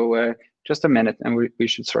 so just a minute, and we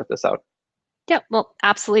should sort this out. Yeah, well,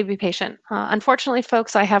 absolutely be patient. Unfortunately,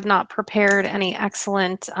 folks, I have not prepared any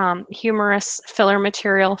excellent humorous filler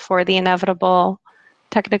material for the inevitable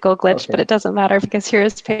technical glitch, but it doesn't matter because here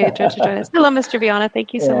is Pedro to join us. Hello, Mr. Viana.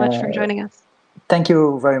 Thank you so much for joining us. Thank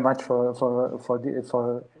you very much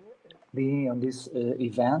for being on this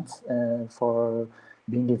event, for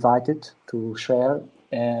being invited to share.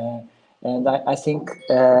 And I think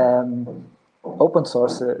open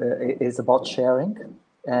source is about sharing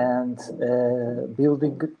and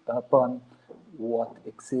building upon what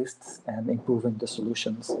exists and improving the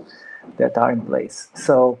solutions that are in place.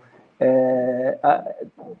 So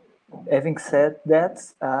having said that,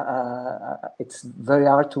 it's very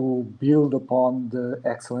hard to build upon the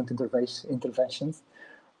excellent interventions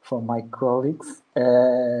from my colleagues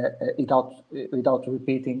without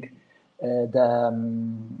repeating the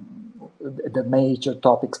major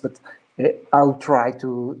topics, but I'll try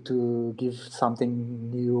to give something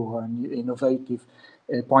new or innovative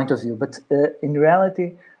point of view. But in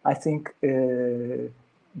reality, I think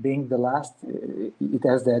being the last, it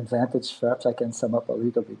has the advantage. Perhaps I can sum up a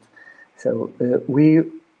little bit. So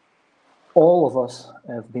all of us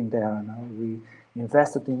have been there. Now. We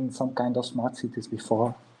invested in some kind of smart cities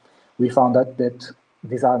before. We found out that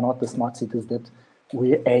these are not the smart cities that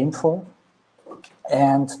we aim for,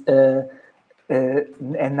 and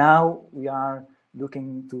now we are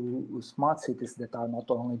looking to smart cities that are not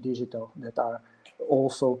only digital, that are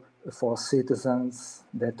also for citizens,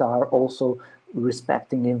 that are also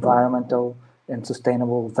respecting environmental and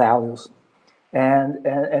sustainable values. And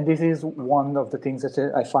this is one of the things that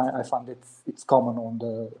I find it's common on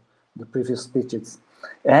the previous speeches.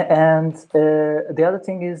 And the other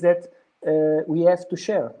thing is that we have to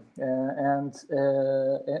share. And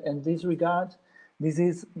in this regard, this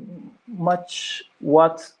is much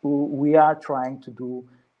what we are trying to do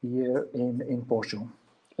here in Portugal.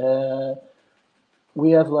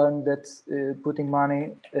 We have learned that putting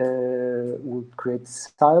money would create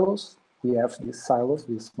silos. We have these silos,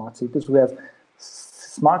 these smart cities. We have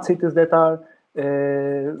smart cities that are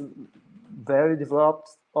very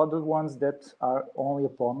developed, other ones that are only a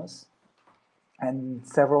promise, and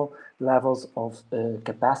several levels of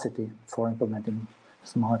capacity for implementing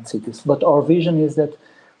smart cities. But our vision is that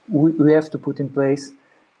we have to put in place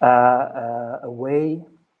a way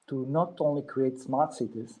to not only create smart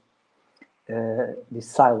cities, these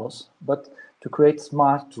silos, but to create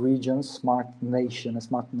smart regions, smart nation, a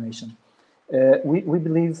smart nation. We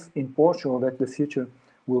believe in Portugal that the future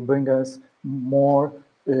will bring us more,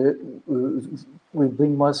 will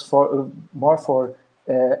bring us more for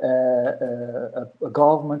a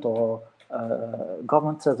government or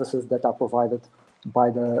government services that are provided by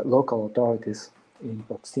the local authorities in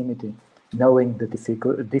proximity, knowing the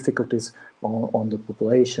difficulties on the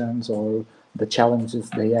populations or the challenges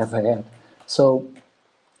they have had. So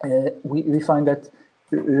we find that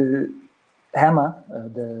HAMA,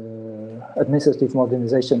 the Administrative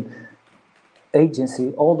Modernization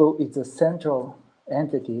Agency, although it's a central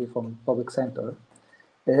entity from public sector,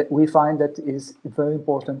 we find that it is very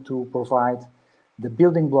important to provide the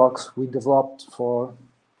building blocks we developed for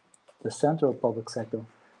the central public sector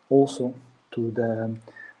also to the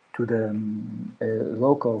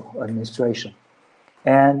local administration,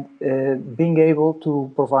 and being able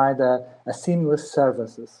to provide a seamless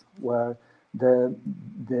services where the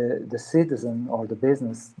citizen or the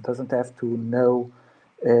business doesn't have to know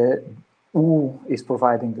who is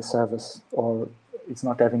providing the service, or it's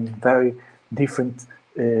not having very different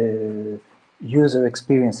user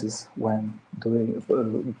experiences when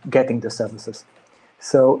doing getting the services.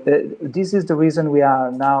 So this is the reason we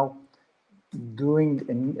are now doing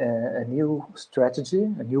a new strategy,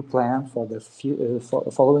 a new plan for the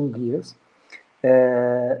following years,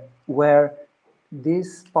 where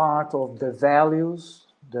this part of the values,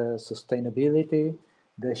 the sustainability,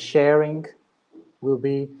 the sharing will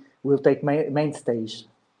take main stage,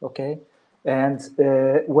 okay? And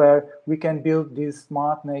where we can build these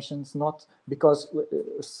smart nations, not because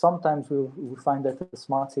sometimes we find that a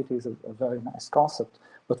smart city is a very nice concept,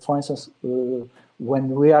 but for instance, when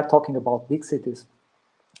we are talking about big cities,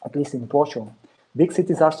 at least in Portugal, big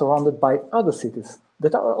cities are surrounded by other cities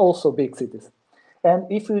that are also big cities.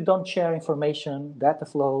 And if we don't share information, data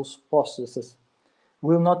flows, processes,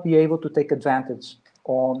 we'll not be able to take advantage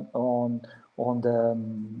on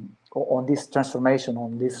this transformation,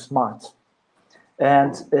 on this smart.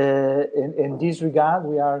 And in this regard,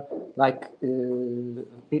 we are, like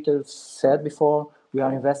Peter said before, we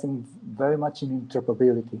are investing very much in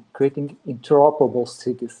interoperability, creating interoperable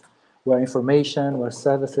cities where information, where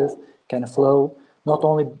services can flow not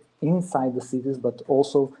only inside the cities, but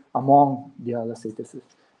also among the other cities.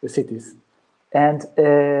 And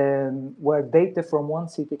where data from one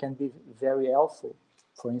city can be very helpful,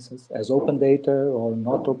 for instance, as open data or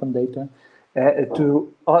not open data,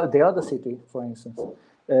 to the other city, for instance.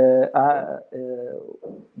 There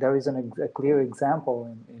is a clear example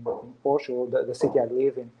in Portugal, the city I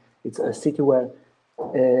live in. It's a city where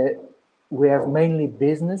we have mainly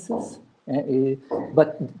businesses,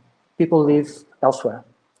 but people live elsewhere.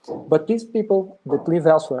 But these people that live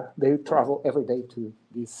elsewhere, they travel every day to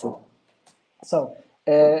this city. So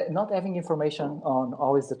not having information on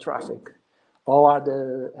how is the traffic, how are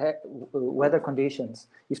the weather conditions,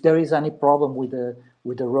 if there is any problem with the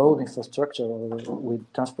road infrastructure or with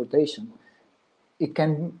transportation, it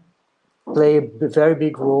can play a very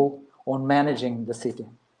big role on managing the city.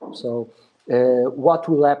 So what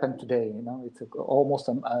will happen today? You know, it's almost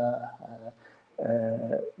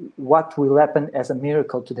what will happen as a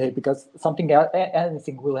miracle today, because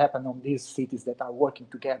anything will happen on these cities that are working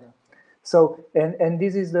together. So, and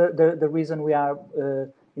this is the reason we are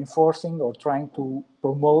enforcing or trying to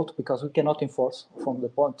promote, because we cannot enforce from the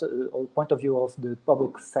point of view of the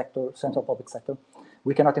public sector, central public sector.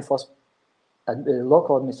 We cannot enforce the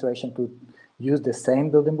local administration to use the same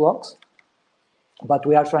building blocks, but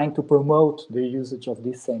we are trying to promote the usage of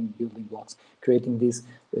these same building blocks, creating these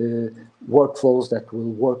workflows that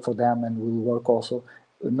will work for them and will work also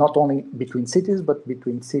not only between cities, but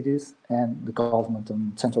between cities and the government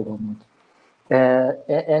and central government.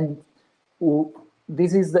 And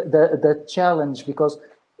this is the challenge, because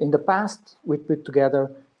in the past we put together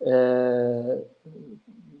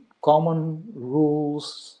common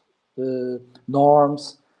rules,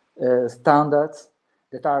 norms, standards,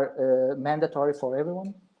 that are mandatory for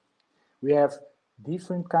everyone. We have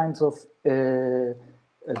different kinds of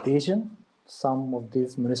adhesion. Some of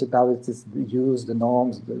these municipalities use the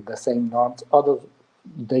norms, the same norms, others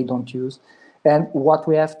they don't use. And what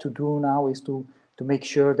we have to do now is to make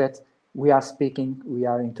sure that we are speaking, we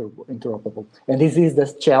are interoperable. And this is the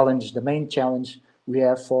challenge, the main challenge we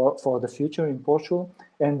have for the future in Portugal,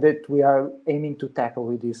 and that we are aiming to tackle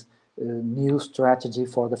with this new strategy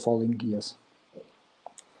for the following years.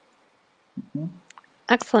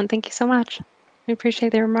 Excellent, thank you so much. We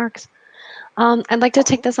appreciate the remarks. I'd like to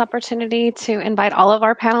take this opportunity to invite all of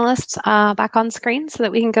our panelists back on screen so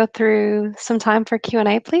that we can go through some time for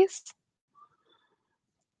Q&A, please.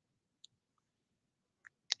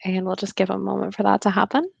 And we'll just give a moment for that to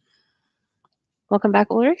happen. Welcome back,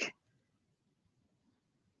 Ulrich.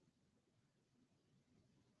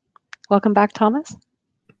 Welcome back, Thomas.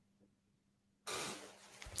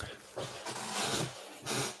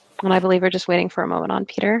 And I believe we're just waiting for a moment on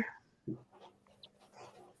Peter.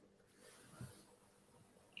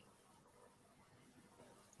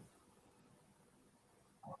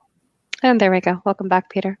 And there we go. Welcome back,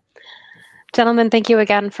 Peter. Gentlemen, thank you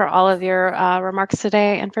again for all of your remarks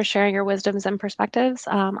today and for sharing your wisdoms and perspectives.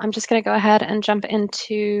 I'm just going to go ahead and jump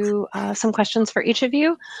into some questions for each of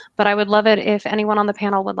you, but I would love it if anyone on the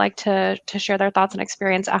panel would like to share their thoughts and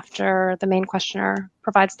experience after the main questioner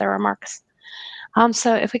provides their remarks.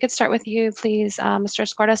 So if we could start with you, please, Mr.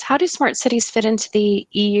 Skordas, how do smart cities fit into the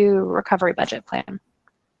EU recovery budget plan?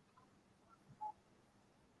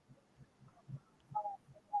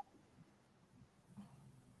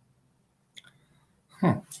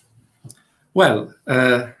 Well,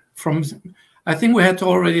 I think we had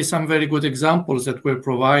already some very good examples that were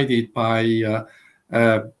provided by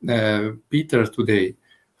Peter today.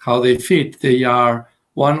 How they fit, they are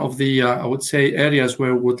one of the, I would say, areas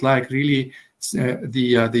where we would like really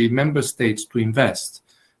the member states to invest.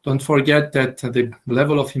 Don't forget that the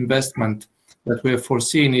level of investment that we have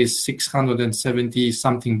foreseen is 670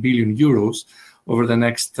 something billion euros over the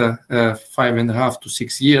next 5.5 to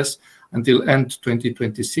 6 years, until end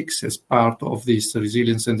 2026 as part of this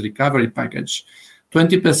resilience and recovery package.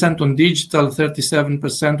 20% on digital,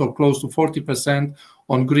 37% or close to 40%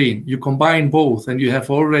 on green. You combine both and you have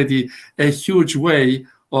already a huge way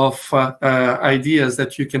of ideas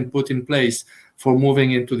that you can put in place for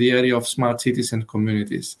moving into the area of smart cities and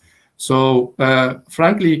communities. So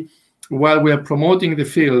frankly, while we are promoting the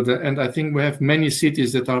field, and I think we have many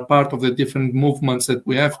cities that are part of the different movements that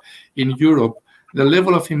we have in Europe, the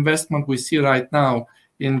level of investment we see right now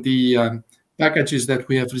in the packages that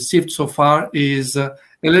we have received so far is a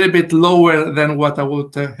little bit lower than what I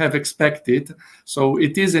would have expected. So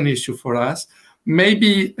it is an issue for us.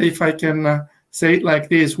 Maybe if I can say it like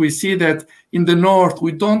this, we see that in the north,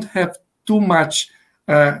 we don't have too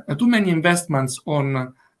many investments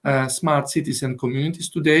on smart cities and communities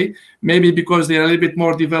today, maybe because they are a little bit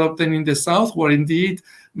more developed than in the south, where indeed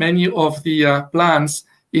many of the plans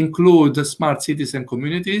include smart cities and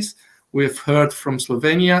communities. We've heard from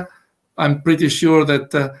Slovenia. I'm pretty sure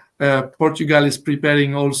that Portugal is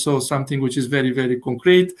preparing also something which is very, very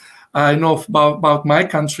concrete. I know about my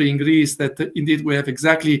country in Greece that indeed we have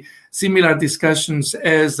exactly similar discussions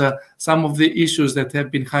as some of the issues that have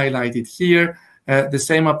been highlighted here. The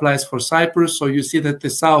same applies for Cyprus. So you see that the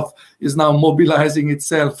south is now mobilizing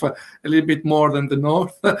itself a little bit more than the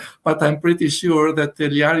north. But I'm pretty sure that the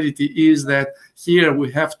reality is that here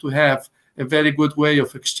we have to have a very good way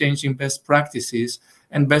of exchanging best practices.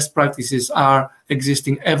 And best practices are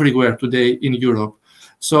existing everywhere today in Europe.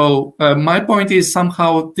 So my point is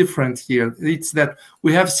somehow different here. It's that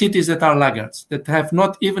we have cities that are laggards, that have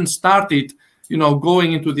not even started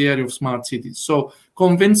going into the area of smart cities. So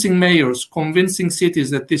convincing mayors, convincing cities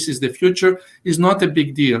that this is the future is not a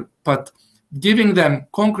big deal. But giving them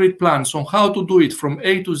concrete plans on how to do it from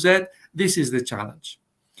A to Z, this is the challenge.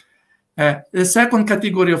 The second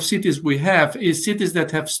category of cities we have is cities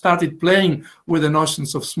that have started playing with the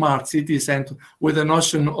notions of smart cities and with the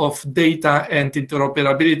notion of data and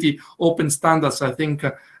interoperability, open standards. I think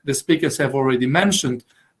the speakers have already mentioned,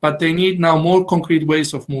 but they need now more concrete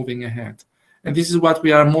ways of moving ahead. And this is what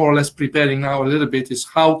we are more or less preparing now a little bit, is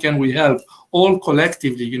how can we help all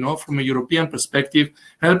collectively, from a European perspective,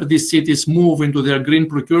 help these cities move into their green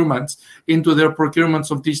procurements, into their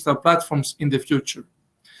procurements of digital platforms in the future.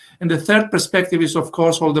 And the third perspective is, of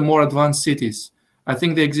course, all the more advanced cities. I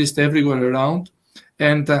think they exist everywhere around.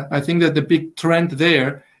 And I think that the big trend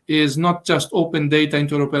there is not just open data,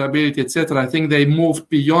 interoperability, etc. I think they moved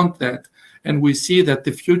beyond that. And we see that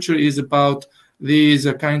the future is about these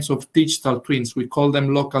kinds of digital twins. We call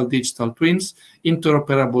them local digital twins,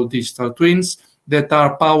 interoperable digital twins, that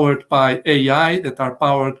are powered by AI, that are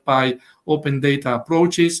powered by open data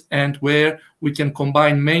approaches, and where we can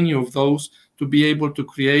combine many of those to be able to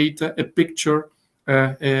create a picture,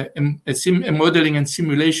 a modeling and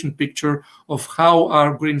simulation picture of how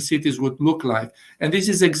our green cities would look like. And this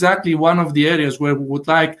is exactly one of the areas where we would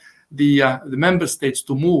like the member states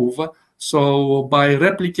to move. So by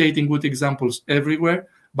replicating good examples everywhere,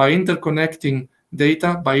 by interconnecting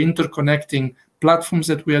data, by interconnecting platforms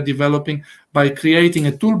that we are developing, by creating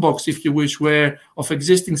a toolbox, if you wish, of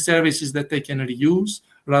existing services that they can reuse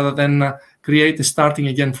rather than starting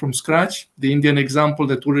again from scratch. The Indian example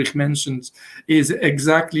that Ulrich mentions is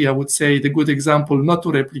exactly, I would say, the good example not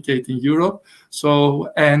to replicate in Europe. So,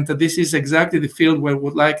 and this is exactly the field where we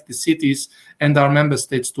would like the cities and our member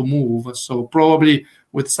states to move. So probably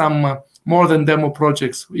with some more than demo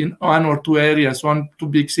projects in one or two areas,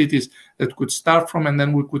 1-2 big cities that could start from, and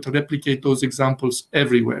then we could replicate those examples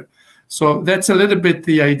everywhere. So that's a little bit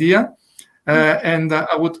the idea. And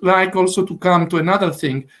I would like also to come to another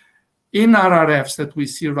thing. In RRFs that we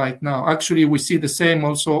see right now, actually we see the same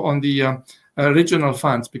also on the regional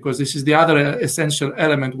funds, because this is the other essential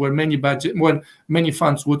element where many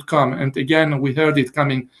funds would come. And again, we heard it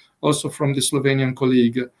coming also from the Slovenian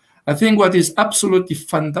colleague. I think what is absolutely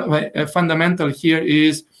fundamental here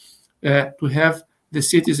is to have the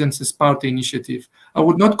citizens as part of the initiative. I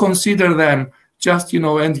would not consider them just,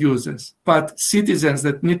 end users, but citizens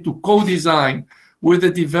that need to co-design with the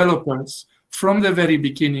developers from the very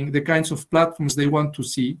beginning the kinds of platforms they want to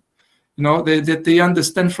see. That they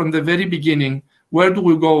understand from the very beginning, where do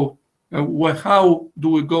we go, how do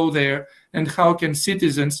we go there, and how can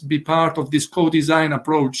citizens be part of this co-design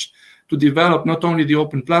approach to develop not only the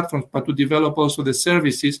open platforms, but to develop also the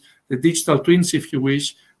services, the digital twins, if you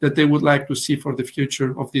wish, that they would like to see for the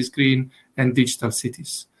future of these green and digital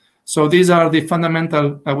cities. So these are the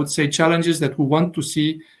fundamental, I would say, challenges that we want to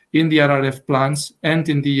see in the RRF plans and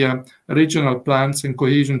in the regional plans and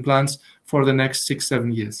cohesion plans for the next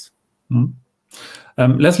 6-7 years.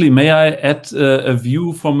 Mm-hmm. Leslie, may I add a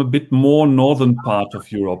view from a bit more northern part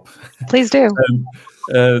of Europe? Please do.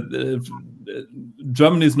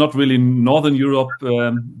 Germany is not really Northern Europe,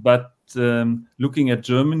 but looking at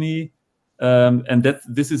Germany, and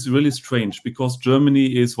this is really strange, because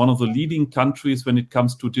Germany is one of the leading countries when it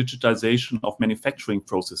comes to digitization of manufacturing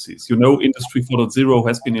processes. Industry 4.0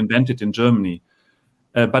 has been invented in Germany.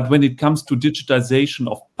 But when it comes to digitization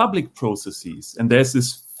of public processes, and there's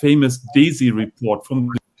this famous DESI report from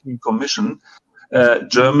the European Commission,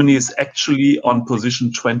 Germany is actually on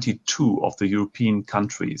position 22 of the European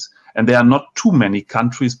countries. And there are not too many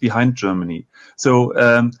countries behind Germany. So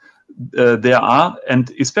there are,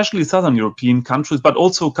 and especially Southern European countries, but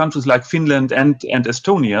also countries like Finland and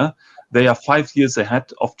Estonia, they are 5 years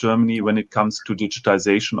ahead of Germany when it comes to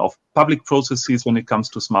digitization of public processes, when it comes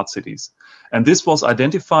to smart cities. And this was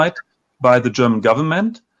identified by the German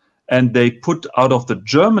government, and they put out of the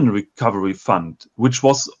German Recovery Fund, which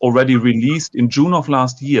was already released in June of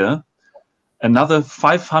last year, another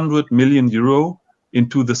 500 million euro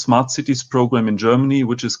into the Smart Cities program in Germany,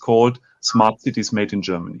 which is called Smart Cities Made in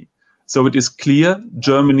Germany. So it is clear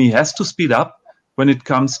Germany has to speed up when it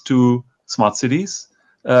comes to smart cities,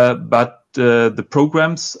 but the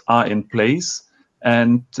programs are in place,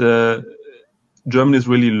 and Germany is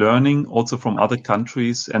really learning also from other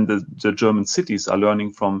countries, and the German cities are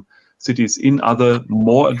learning from cities in other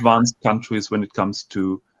more advanced countries when it comes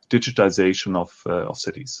to digitization of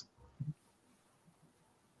cities.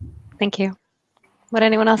 Thank you. Would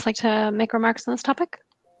anyone else like to make remarks on this topic?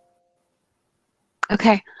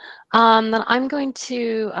 Okay, then I'm going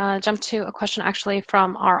to jump to a question actually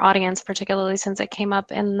from our audience, particularly since it came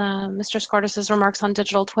up in Mr. Skordas' remarks on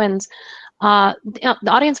digital twins. The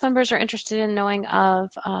audience members are interested in knowing of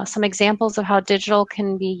some examples of how digital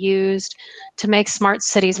can be used to make smart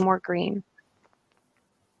cities more green.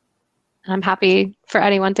 I'm happy for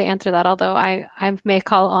anyone to answer that, although I may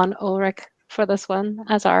call on Ulrich for this one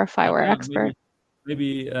as our FIWARE expert.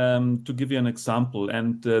 Maybe to give you an example,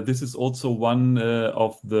 and this is also one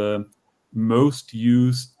of the most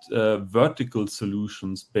used vertical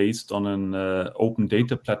solutions based on an open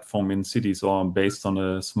data platform in cities, or based on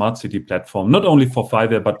a smart city platform, not only for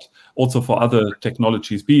FIWARE, but also for other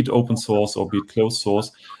technologies, be it open source or be it closed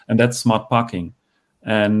source, and that's smart parking.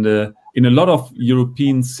 And in a lot of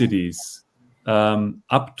European cities,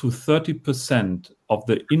 up to 30% of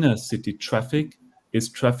the inner city traffic is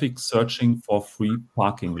traffic searching for free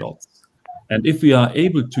parking lots. And if we are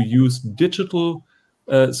able to use digital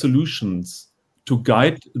solutions to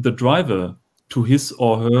guide the driver to his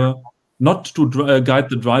or her, not to guide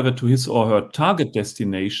the driver to his or her target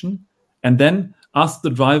destination, and then ask the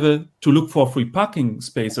driver to look for a free parking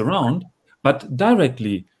space around, but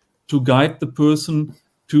directly to guide the person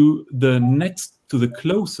to the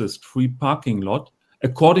closest free parking lot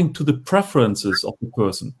according to the preferences of the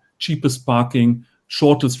person. Cheapest parking,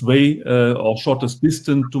 shortest way or shortest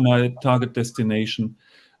distance to my target destination.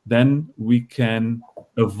 Then we can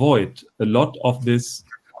avoid a lot of this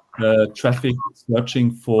traffic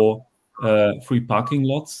searching for free parking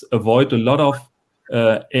lots, avoid a lot of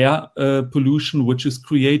air pollution which is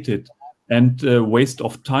created, and waste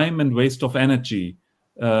of time and waste of energy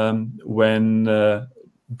when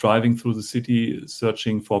driving through the city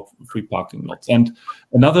searching for free parking lots. And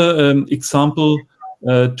another example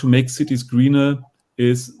to make cities greener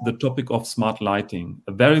is the topic of smart lighting,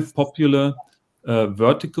 a very popular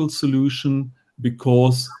vertical solution,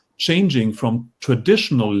 because changing from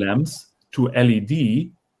traditional lamps to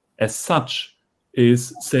LED as such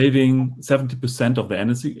is saving 70% of the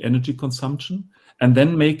energy consumption, and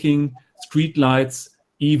then making street lights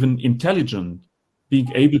even intelligent, being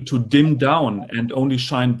able to dim down and only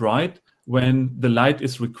shine bright when the light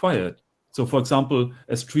is required. So for example,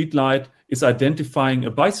 a street light is identifying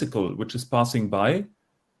a bicycle which is passing by,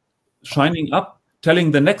 shining up,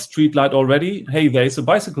 telling the next street light already, hey, there is a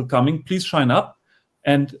bicycle coming, please shine up.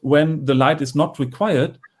 And when the light is not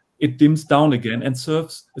required, it dims down again and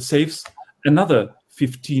saves another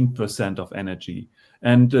 15% of energy.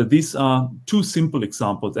 And these are two simple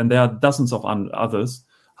examples, and there are dozens of others,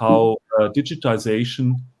 how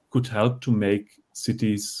digitization could help to make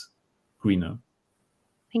cities greener.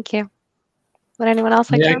 Thank you. Would anyone else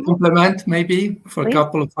like to complement maybe for Please? A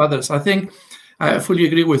couple of others? I think I fully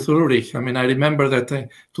agree with Ulrich. I mean, I remember that in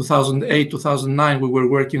 2008, 2009, we were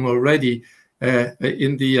working already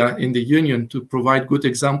in the union to provide good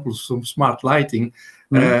examples of smart lighting.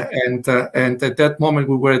 And at that moment,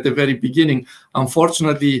 we were at the very beginning.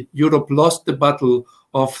 Unfortunately, Europe lost the battle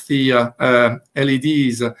of the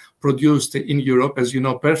LEDs produced in Europe, as you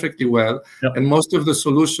know perfectly well. Yep. And most of the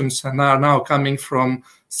solutions are now coming from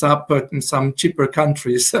some cheaper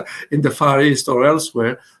countries in the Far East or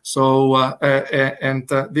elsewhere. So,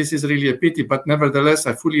 this is really a pity. But nevertheless,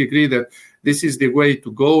 I fully agree that this is the way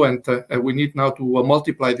to go, and we need now to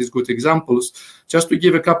multiply these good examples. Just to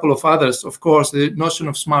give a couple of others, of course, the notion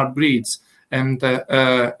of smart grids and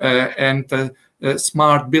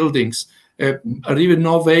smart buildings.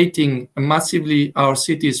 Renovating massively our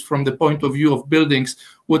cities from the point of view of buildings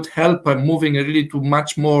would help moving really to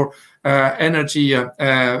much more energy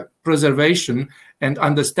preservation, and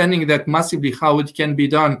understanding that massively how it can be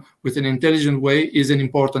done with an intelligent way is an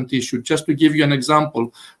important issue. Just to give you an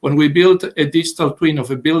example, when we build a digital twin of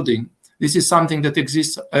a building, this is something that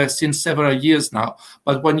exists since several years now.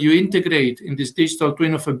 But when you integrate in this digital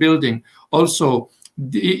twin of a building also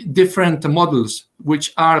different models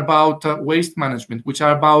which are about waste management, which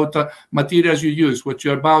are about materials you use, which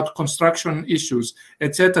are about construction issues,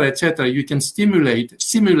 etc., you can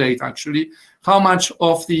simulate actually how much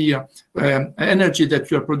of the energy that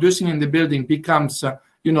you're producing in the building becomes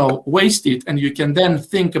wasted, and you can then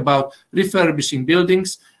think about refurbishing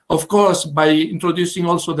buildings. Of course, by introducing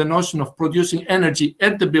also the notion of producing energy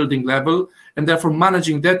at the building level, and therefore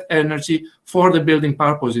managing that energy for the building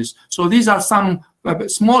purposes. So these are some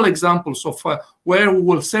small examples of where we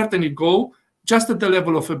will certainly go just at the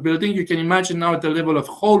level of a building. You can imagine now at the level of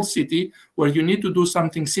whole city where you need to do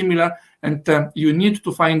something similar, and you need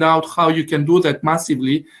to find out how you can do that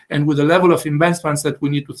massively and with the level of investments that we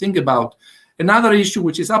need to think about. Another issue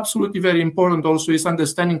which is absolutely very important also is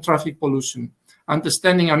understanding traffic pollution.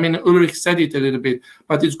 Understanding, I mean, Ulrich said it a little bit,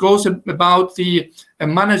 but it goes about the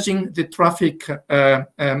managing the traffic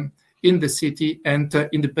in the city and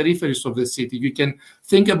in the peripheries of the city. You can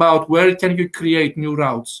think about where can you create new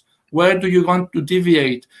routes, where do you want to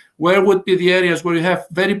deviate, where would be the areas where you have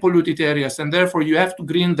very polluted areas and therefore you have to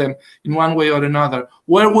green them in one way or another.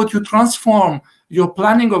 Where would you transform your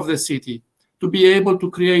planning of the city to be able to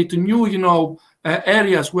create new,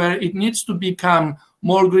 areas where it needs to become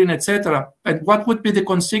more green, etc. And what would be the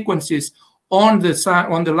consequences on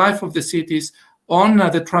the life of the cities, on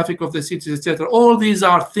the traffic of the cities, etc. All these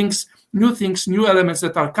are new elements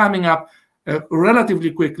that are coming up relatively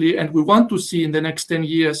quickly, and we want to see in the next 10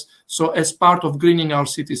 years. So as part of greening our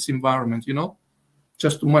cities environment,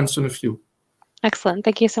 just to mention a few. Excellent.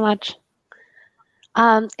 Thank you so much.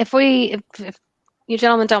 If you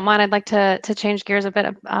gentlemen don't mind, I'd like to change gears a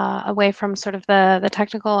bit away from sort of the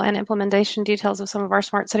technical and implementation details of some of our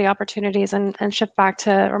smart city opportunities and shift back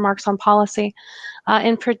to remarks on policy.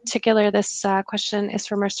 In particular, this question is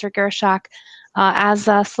for Mr. Gershak. As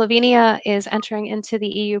Slovenia is entering into the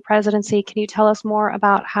EU presidency, can you tell us more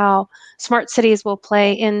about how smart cities will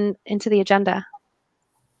play into the agenda?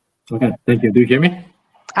 Okay, thank you. Do you hear me?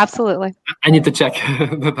 Absolutely. I need to check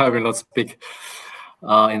that I will not speak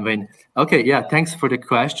in vain. Okay, yeah, thanks for the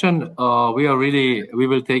question. We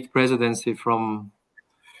will take presidency from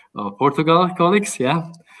Portugal, colleagues,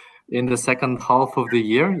 yeah, in the second half of the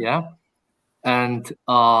year, yeah. And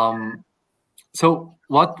so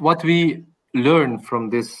what we learned from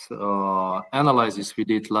this analysis we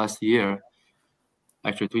did last year,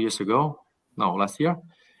 actually 2 years ago, no, last year,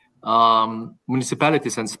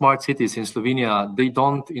 municipalities and smart cities in Slovenia, they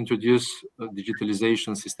don't introduce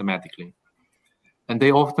digitalization systematically. And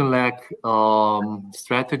they often lack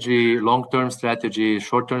strategy, long-term strategy,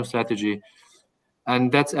 short-term strategy,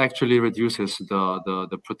 and that actually reduces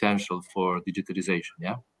the potential for digitalization,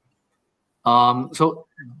 yeah? So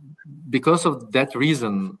because of that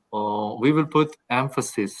reason, we will put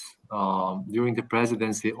emphasis during the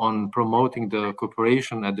presidency on promoting the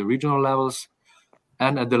cooperation at the regional levels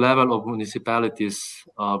and at the level of municipalities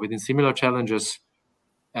within similar challenges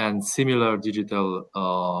and similar digital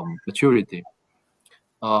maturity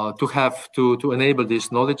to enable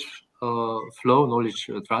this knowledge flow, knowledge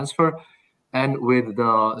transfer, and with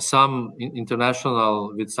some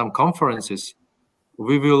international, with some conferences,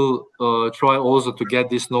 we will try also to get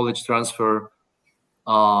this knowledge transfer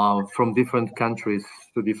from different countries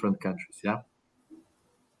to different countries. Yeah.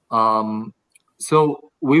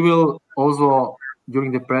 So we will also,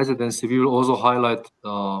 during the presidency, we will also highlight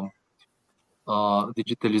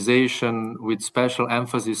digitalization with special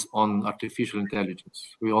emphasis on artificial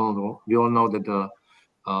intelligence. We all know that the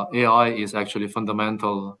AI is actually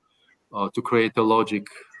fundamental to create a logic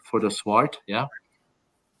for the smart. Yeah.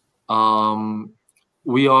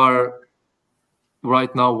 We are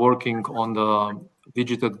right now working on the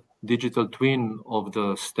digital twin of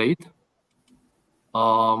the state,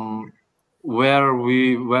 where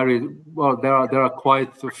there are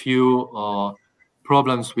quite a few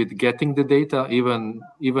problems with getting the data, even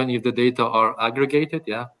if the data are aggregated.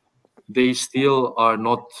 Yeah, they still are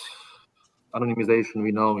not anonymization.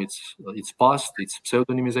 We know it's past, it's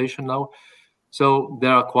pseudonymization now. So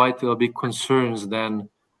there are quite big concerns then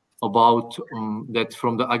about that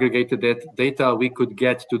from the aggregated data we could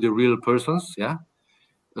get to the real persons. Yeah.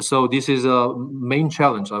 So this is a main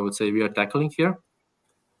challenge, I would say, we are tackling here.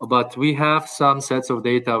 But we have some sets of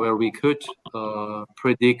data where we could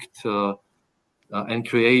predict and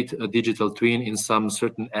create a digital twin in some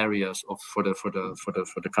certain areas for the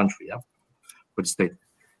country, yeah, for the state.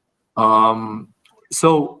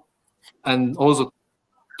 So, and also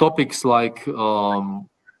topics like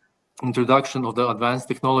introduction of the advanced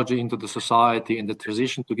technology into the society and the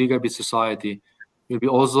transition to gigabit society will be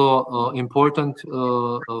also important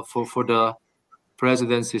for the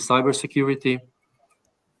presidency. Cybersecurity.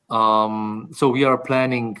 So we are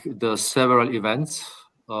planning the several events,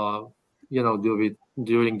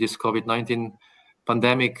 during this COVID-19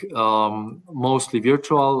 pandemic, mostly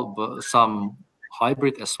virtual, but some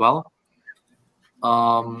hybrid as well.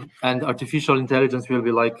 And artificial intelligence will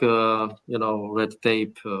be like, red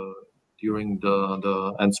tape during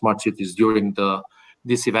and smart cities during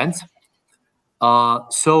these events.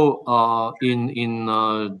 So in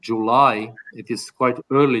July, it is quite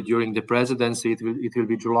early during the presidency. It will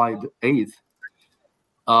be July 8th.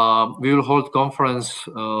 We will hold conference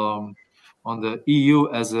on the EU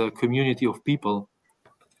as a community of people,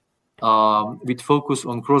 with focus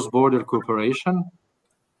on cross-border cooperation,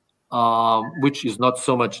 which is not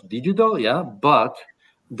so much digital, yeah. But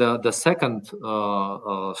the second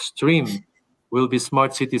stream will be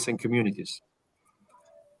smart cities and communities.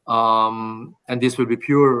 And this will be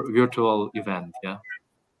pure virtual event, yeah.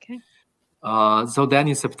 Okay. So then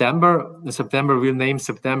in September we'll name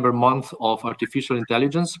September month of artificial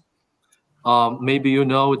intelligence. Maybe you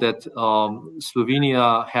know that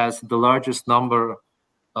Slovenia has the largest number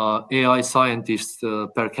AI scientists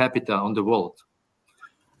per capita on the world.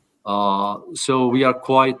 So we are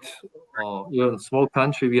quite, in a small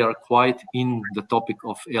country, we are quite in the topic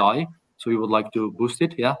of AI. So we would like to boost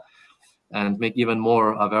it, yeah, and make even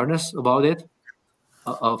more awareness about it.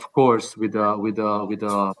 Of course, with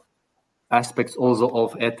the aspects also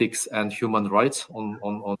of ethics and human rights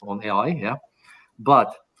on AI, yeah.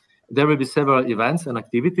 But there will be several events and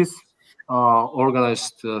activities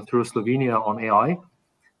organized through Slovenia on AI.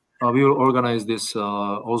 We will organize this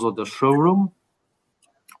also the showroom,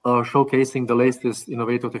 showcasing the latest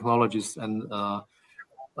innovative technologies and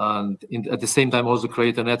at the same time also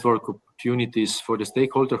create a network of opportunities for the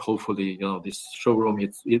stakeholder. Hopefully, this showroom,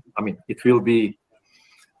 it will be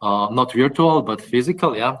not virtual but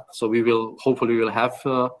physical, yeah. So we will have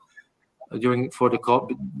due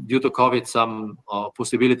to COVID some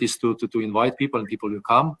possibilities to invite people, and people will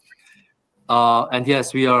come. And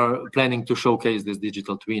yes, we are planning to showcase this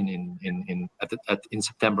digital twin in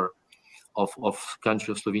September of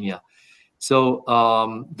country of Slovenia. So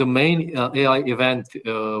the main AI event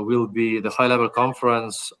will be the high-level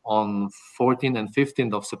conference on 14th and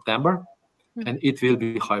 15th of September, and it will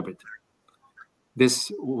be hybrid.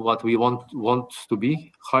 This what we want to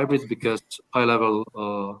be hybrid, because high-level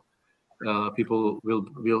people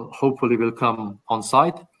will hopefully come on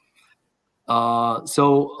site. We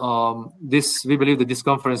believe that this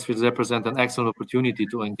conference will represent an excellent opportunity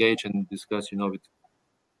to engage and discuss, with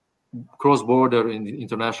cross-border in the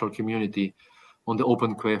international community on the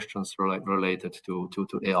open questions related to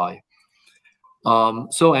AI.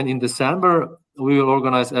 And in December, we will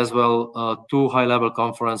organize as well 2 high-level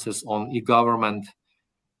conferences on e-government,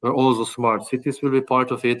 where also smart cities will be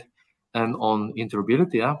part of it, and on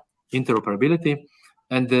interoperability,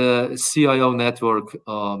 and the CIO network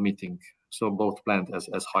meeting. So both planned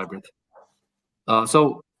as hybrid.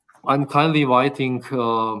 So I'm kindly inviting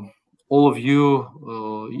all of you,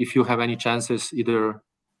 if you have any chances, either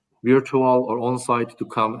virtual or on-site, to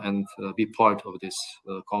come and be part of these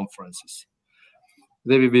conferences.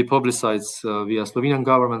 They will be publicized via Slovenian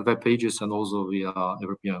government web pages and also via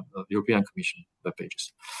European Commission web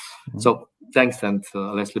pages. So thanks, and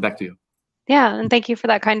Leslie, back to you. Yeah, and thank you for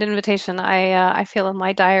that kind invitation. I feel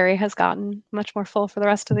my diary has gotten much more full for the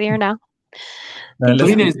rest of the year now.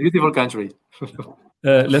 Slovenia is a beautiful country.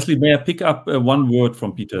 Leslie, may I pick up one word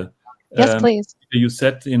from Peter? Yes, please. You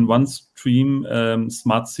said in one stream,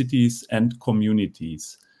 smart cities and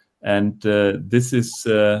communities. And this is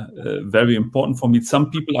very important for me. Some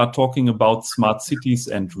people are talking about smart cities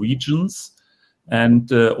and regions.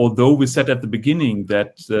 And although we said at the beginning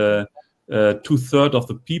that 2/3 of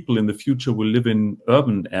the people in the future will live in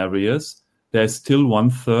urban areas, there's still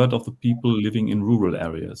 1/3 of the people living in rural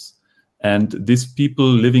areas. And these people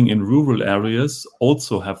living in rural areas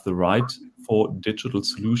also have the right for digital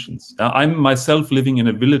solutions. I'm myself living in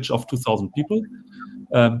a village of 2,000 people,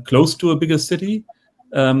 close to a bigger city.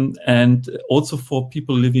 And also for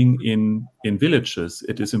people living in villages,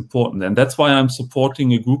 it is important. And that's why I'm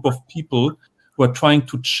supporting a group of people who are trying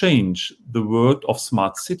to change the word of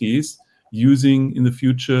smart cities using, in the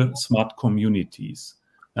future, smart communities.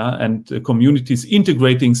 And communities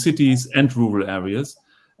integrating cities and rural areas.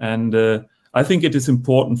 And I think it is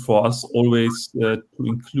important for us always to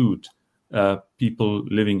include people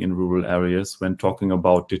living in rural areas when talking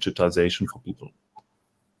about digitization for people.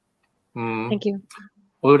 Thank you.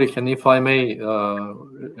 Ulrich, and if I may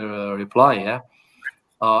reply, yeah.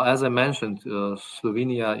 As I mentioned,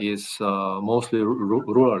 Slovenia is mostly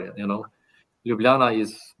rural. Ljubljana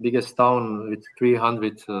is biggest town with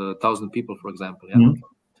 300,000 people, for example. Yeah,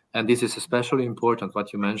 and this is especially important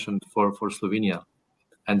what you mentioned for Slovenia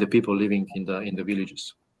and the people living in the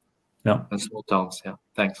villages, and small towns. Yeah,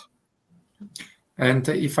 thanks. And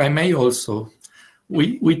if I may also,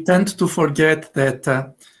 we tend to forget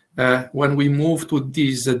that. When we move to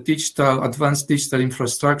these advanced digital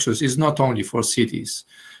infrastructures, is not only for cities.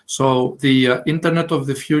 So the Internet of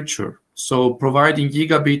the future, so providing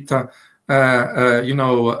gigabit,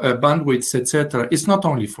 bandwidths, etc., is not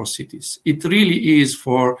only for cities. It really is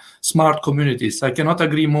for smart communities. I cannot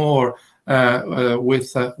agree more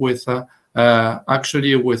with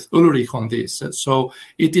Ulrich on this. So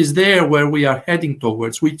it is there where we are heading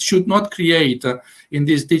towards. We should not create in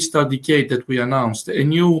this digital decade that we announced a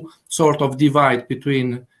new sort of divide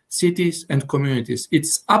between cities and communities.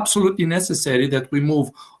 It's absolutely necessary that we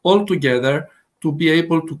move all together to be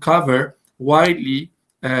able to cover widely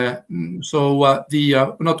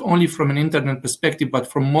not only from an internet perspective, but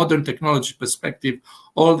from modern technology perspective,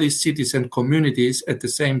 all these cities and communities at the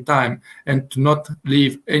same time, and to not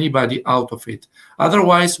leave anybody out of it.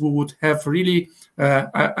 Otherwise, we would have really,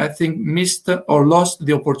 I think, missed or lost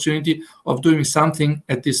the opportunity of doing something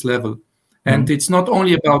at this level. And it's not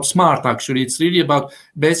only about smart, actually, it's really about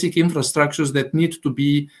basic infrastructures that need to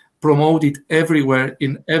be promoted everywhere,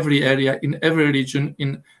 in every area, in every region,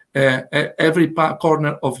 in every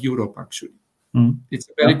corner of Europe, actually. It's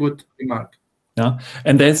a very good remark. Yeah,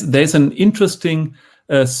 and there's an interesting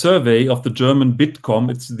survey of the German Bitkom.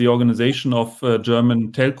 It's the organization of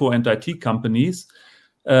German telco and IT companies,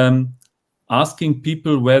 asking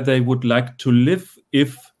people where they would like to live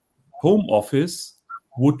if home office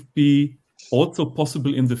would be also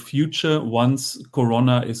possible in the future once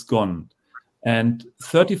Corona is gone. And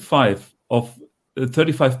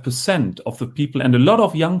 35% of the people, and a lot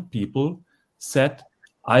of young people, said,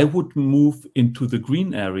 I would move into the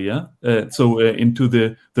green area, into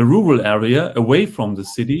the rural area, away from the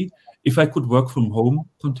city, if I could work from home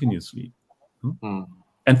continuously.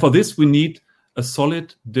 And for this, we need a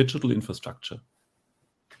solid digital infrastructure.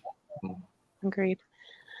 Agreed.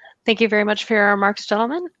 Thank you very much for your remarks,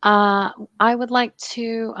 gentlemen. I would like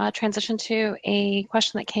to transition to a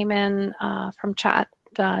question that came in from chat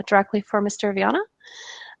directly for Mr. Viana.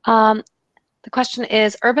 The question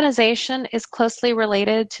is, urbanization is closely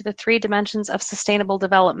related to the 3 dimensions of sustainable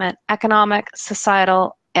development: economic,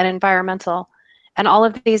 societal, and environmental. And all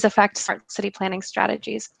of these affect smart city planning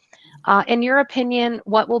strategies. In your opinion,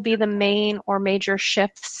 what will be the main or major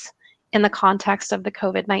shifts in the context of the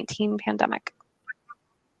COVID-19 pandemic?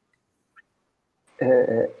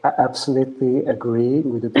 I absolutely agree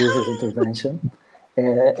with the previous intervention.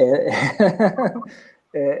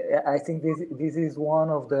 I think this is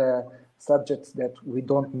one of the subjects that we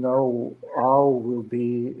don't know how will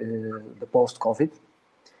be the post-COVID,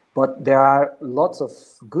 but there are lots of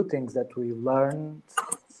good things that we learned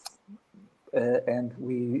and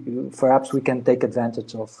perhaps we can take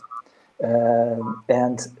advantage of.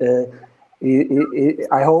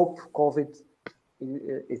 I hope COVID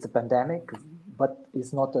is a pandemic, but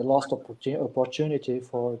it's not a lost opportunity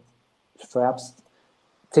for perhaps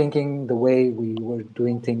thinking the way we were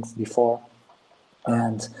doing things before,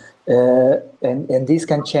 and this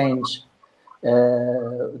can change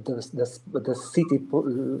the city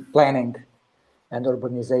planning and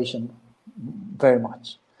urbanization very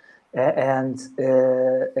much, and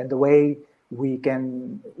the way we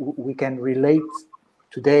can relate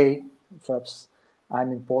today. Perhaps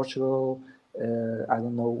I'm in Portugal. I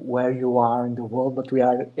don't know where you are in the world, but we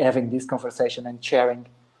are having this conversation and sharing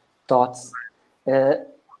thoughts. For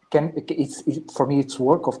me, it's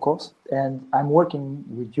work, of course, and I'm working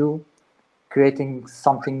with you, creating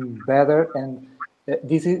something better. And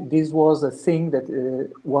this was a thing that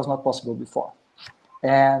was not possible before.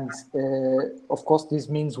 And of course, this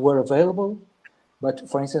means we're available. But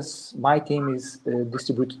for instance, my team is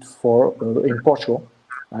distributed in Portugal.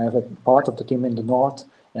 I have a part of the team in the north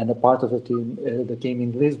and a part of the team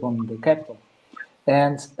in Lisbon, the capital.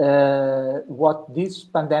 And what this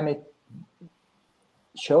pandemic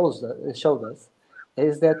showed us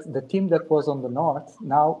is that the team that was on the north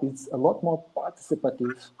now is a lot more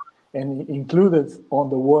participative and included on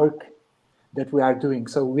the work that we are doing.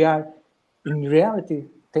 So we are, in reality,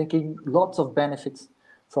 taking lots of benefits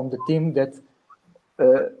from the team that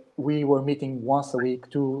we were meeting once a week,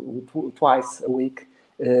 twice a week,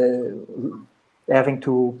 having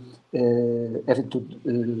to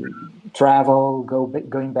travel,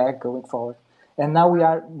 going back, going forward. And now we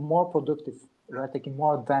are more productive. We are taking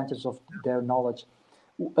more advantage of their knowledge.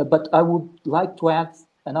 But I would like to add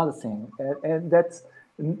another thing, and that's,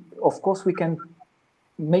 of course, we can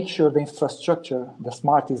make sure the infrastructure, the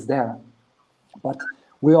smart, is there. But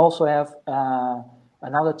we also have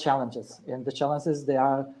another challenges, and the challenges they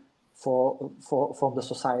are from the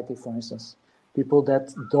society, for instance. People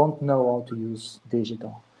that don't know how to use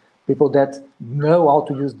digital. People that know how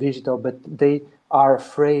to use digital, but they are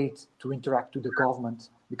afraid to interact with the government,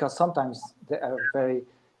 because sometimes they are very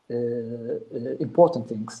important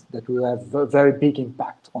things that will have a very big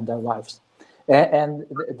impact on their lives. And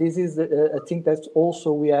this is a thing that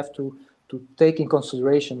also we have to take in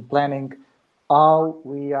consideration, planning how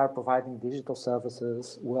we are providing digital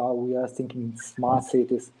services, how we are thinking smart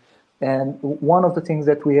cities. And one of the things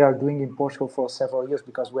that we are doing in Portugal for several years,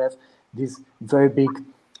 because we have this very big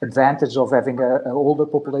advantage of having an older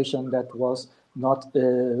population that was not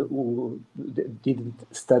didn't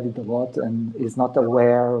study a lot and is not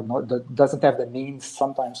aware, doesn't have the means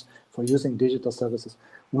sometimes for using digital services.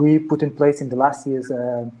 We put in place in the last years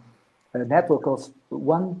a network of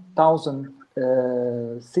 1,000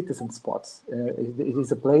 citizen spots. It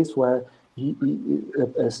is a place where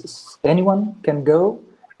anyone can go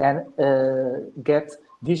and get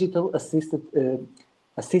digital assisted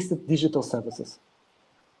digital services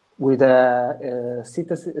with a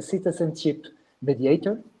citizenship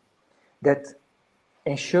mediator that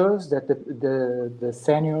ensures that the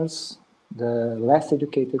seniors, the less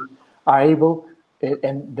educated, are able,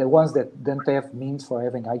 and the ones that don't have means for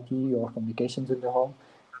having IT or communications in their home,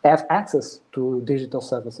 have access to digital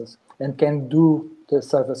services and can do the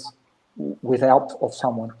service with help of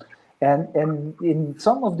someone. And in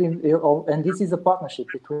some of the, and this is a partnership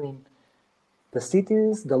between the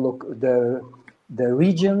cities, the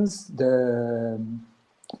regions, the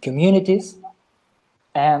communities,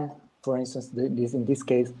 and, for instance, in this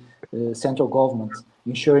case, central government,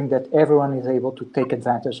 ensuring that everyone is able to take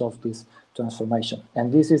advantage of this transformation.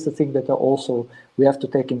 And this is the thing that also we have to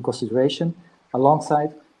take in consideration,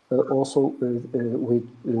 alongside also with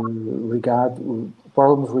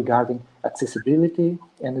problems regarding accessibility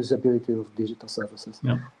and usability of digital services.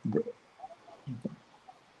 Yeah.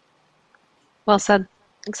 Well said.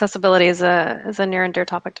 Accessibility is a near and dear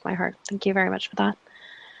topic to my heart. Thank you very much for that.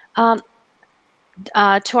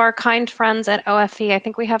 To our kind friends at OFE, I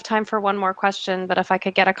think we have time for one more question, but if I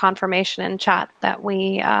could get a confirmation in chat that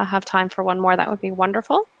we have time for one more, that would be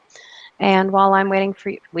wonderful. And while I'm waiting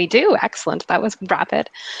for you, we do. Excellent. That was rapid.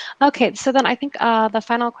 Okay, so then I think the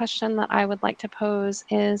final question that I would like to pose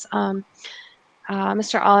is,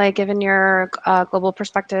 Mr. Ale, given your global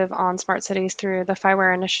perspective on smart cities through the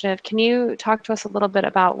FIWARE initiative, can you talk to us a little bit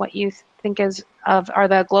about what you think are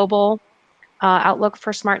the global outlook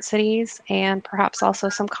for smart cities, and perhaps also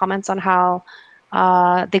some comments on how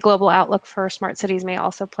the global outlook for smart cities may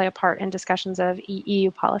also play a part in discussions of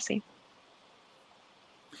EU policy?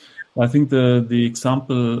 I think the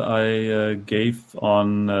example I gave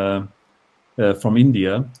on from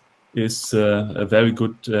India is a very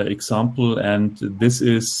good example, and this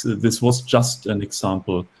was just an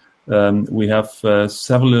example. We have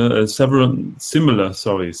several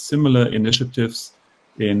similar initiatives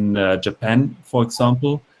in Japan, for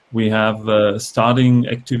example. We have starting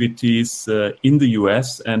activities in the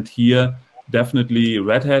US, and here definitely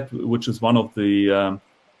Red Hat, which is one of the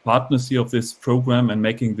partners here of this program and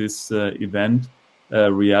making this event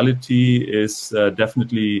reality, is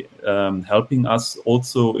definitely helping us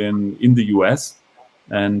also in the US.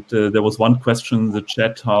 And there was one question in the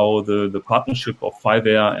chat how the partnership of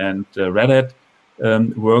FIWARE and Red Hat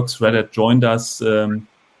works. Red Hat joined us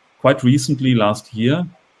quite recently last year,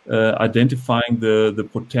 identifying the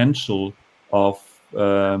potential of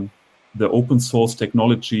the open source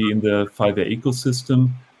technology in the FIWARE ecosystem,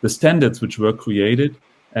 the standards which were created,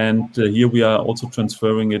 and here we are also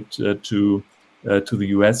transferring it to the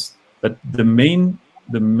US. But the main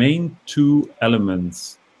two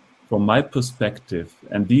elements from my perspective,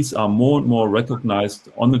 and these are more and more recognized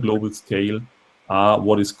on the global scale, are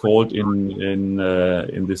what is called in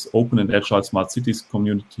this open and agile smart cities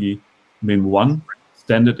community, MIM1,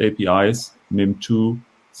 standard APIs, MIM2,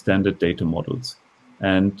 standard data models.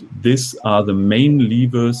 And these are the main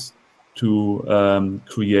levers to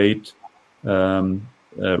create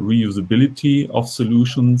reusability of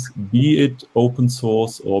solutions, be it open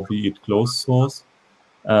source or be it closed source.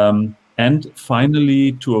 And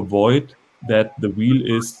finally, to avoid that the wheel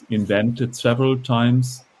is invented several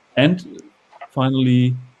times. And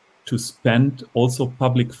finally, to spend also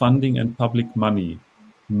public funding and public money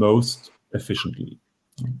most efficiently.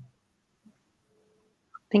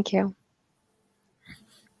 Thank you.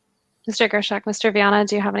 Mr. Gershak, Mr. Viana,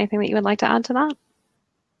 do you have anything that you would like to add to that?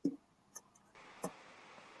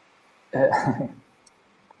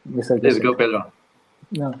 Let's go, Pedro.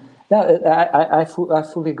 No, I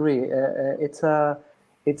fully agree. It's a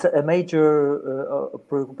major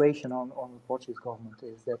preoccupation on the Portuguese government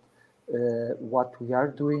is that what we are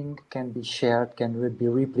doing can be shared, can be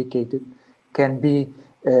replicated,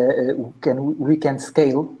 we can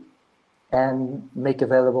scale and make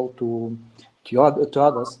available to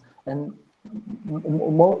others, and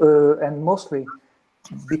mostly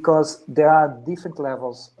because there are different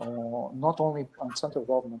levels, not only on central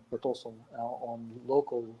government but also on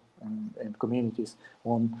local and communities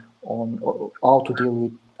on how to deal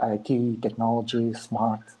with IT, technology,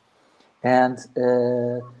 smart, and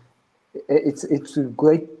it's a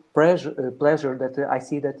great pleasure that I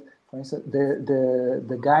see that, for instance,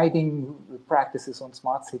 the guiding practices on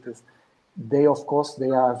smart cities, they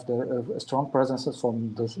have the strong presences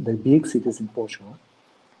from the big cities in Portugal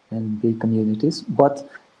and big communities, but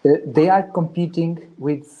they are competing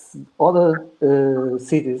with other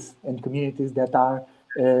cities and communities that are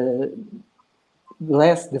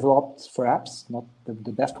less developed, perhaps, not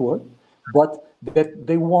the best word, but that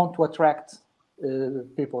they want to attract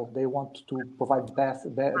people, they want to provide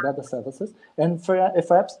better services, and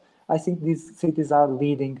perhaps I think these cities are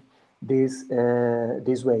leading this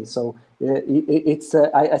way. So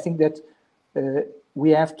I think that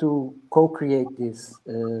we have to co-create this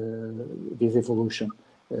evolution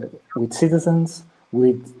with citizens,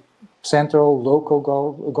 with central, local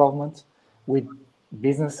government, with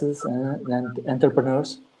businesses and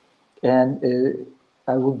entrepreneurs, and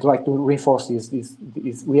I would like to reinforce this.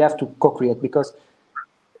 We have to co-create, because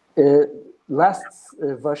last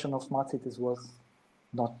version of smart cities was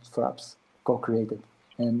not perhaps co-created,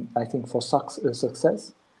 and I think for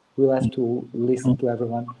success we'll have to listen to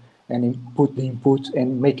everyone and put the input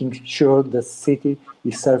and making sure the city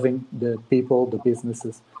is serving the people, the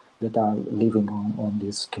businesses that are living on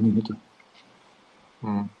this community.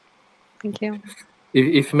 Thank you.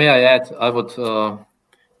 If may I add, I would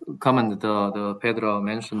comment the Pedro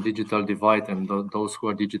mentioned digital divide and those who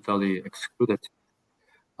are digitally excluded.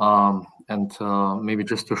 And maybe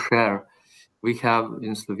just to share, we have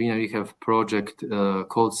in Slovenia, we have project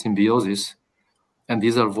called Symbiosis, and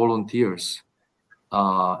these are volunteers.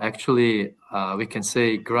 Actually, we can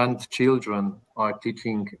say grandchildren are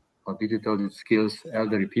teaching digital skills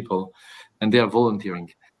elderly people, and they are volunteering.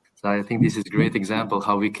 So I think this is a great example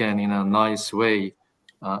how we can, in a nice way,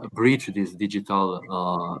 bridge this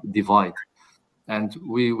digital divide. And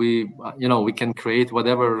we can create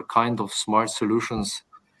whatever kind of smart solutions.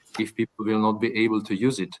 If people will not be able to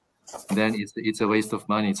use it, then it's a waste of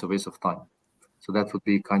money, it's a waste of time. So that would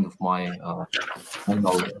be kind of my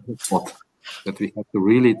thought, that we have to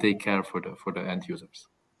really take care for the end users.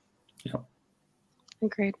 Yeah.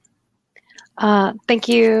 Agreed. Thank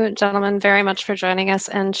you, gentlemen, very much for joining us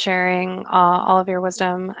and sharing all of your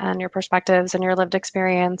wisdom and your perspectives and your lived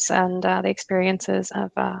experience and the experiences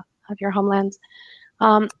of your homelands.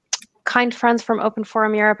 Kind friends from Open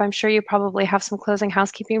Forum Europe, I'm sure you probably have some closing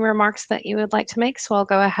housekeeping remarks that you would like to make, so I'll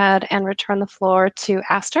go ahead and return the floor to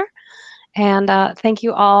Aster. And thank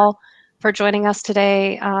you all for joining us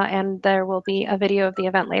today, and there will be a video of the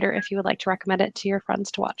event later if you would like to recommend it to your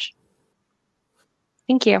friends to watch.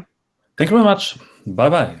 Thank you. Thank you very much.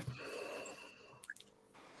 Bye-bye.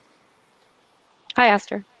 Hi,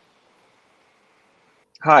 Aster.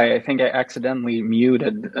 Hi, I think I accidentally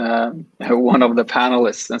muted one of the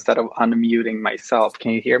panelists instead of unmuting myself.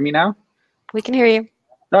 Can you hear me now? We can hear you.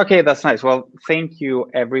 Okay, that's nice. Well, thank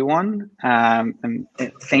you, everyone. And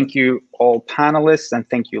thank you, all panelists, and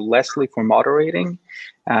thank you, Leslie, for moderating.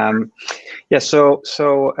 Yeah, so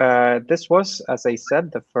this was, as I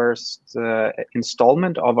said, the first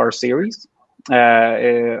installment of our series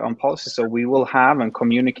on policy. So we will have and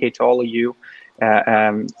communicate to all of you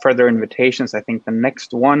further invitations. I think the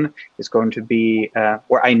next one is going to be,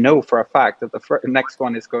 or I know for a fact that the next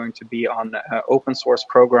one is going to be on open source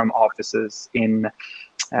program offices in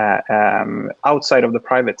outside of the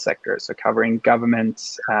private sector, so covering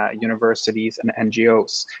governments, universities, and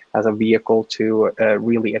NGOs as a vehicle to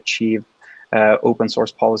really achieve open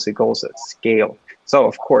source policy goals at scale. So,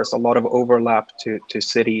 of course, a lot of overlap to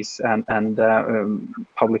cities and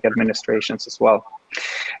public administrations as well.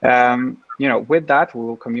 With that, we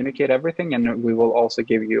will communicate everything, and we will also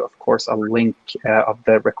give you, of course, a link of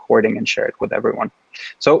the recording and share it with everyone.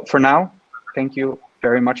 So for now, thank you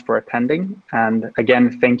very much for attending. And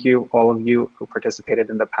again, thank you, all of you who participated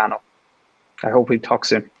in the panel. I hope we talk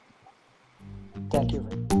soon. Thank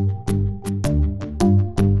you.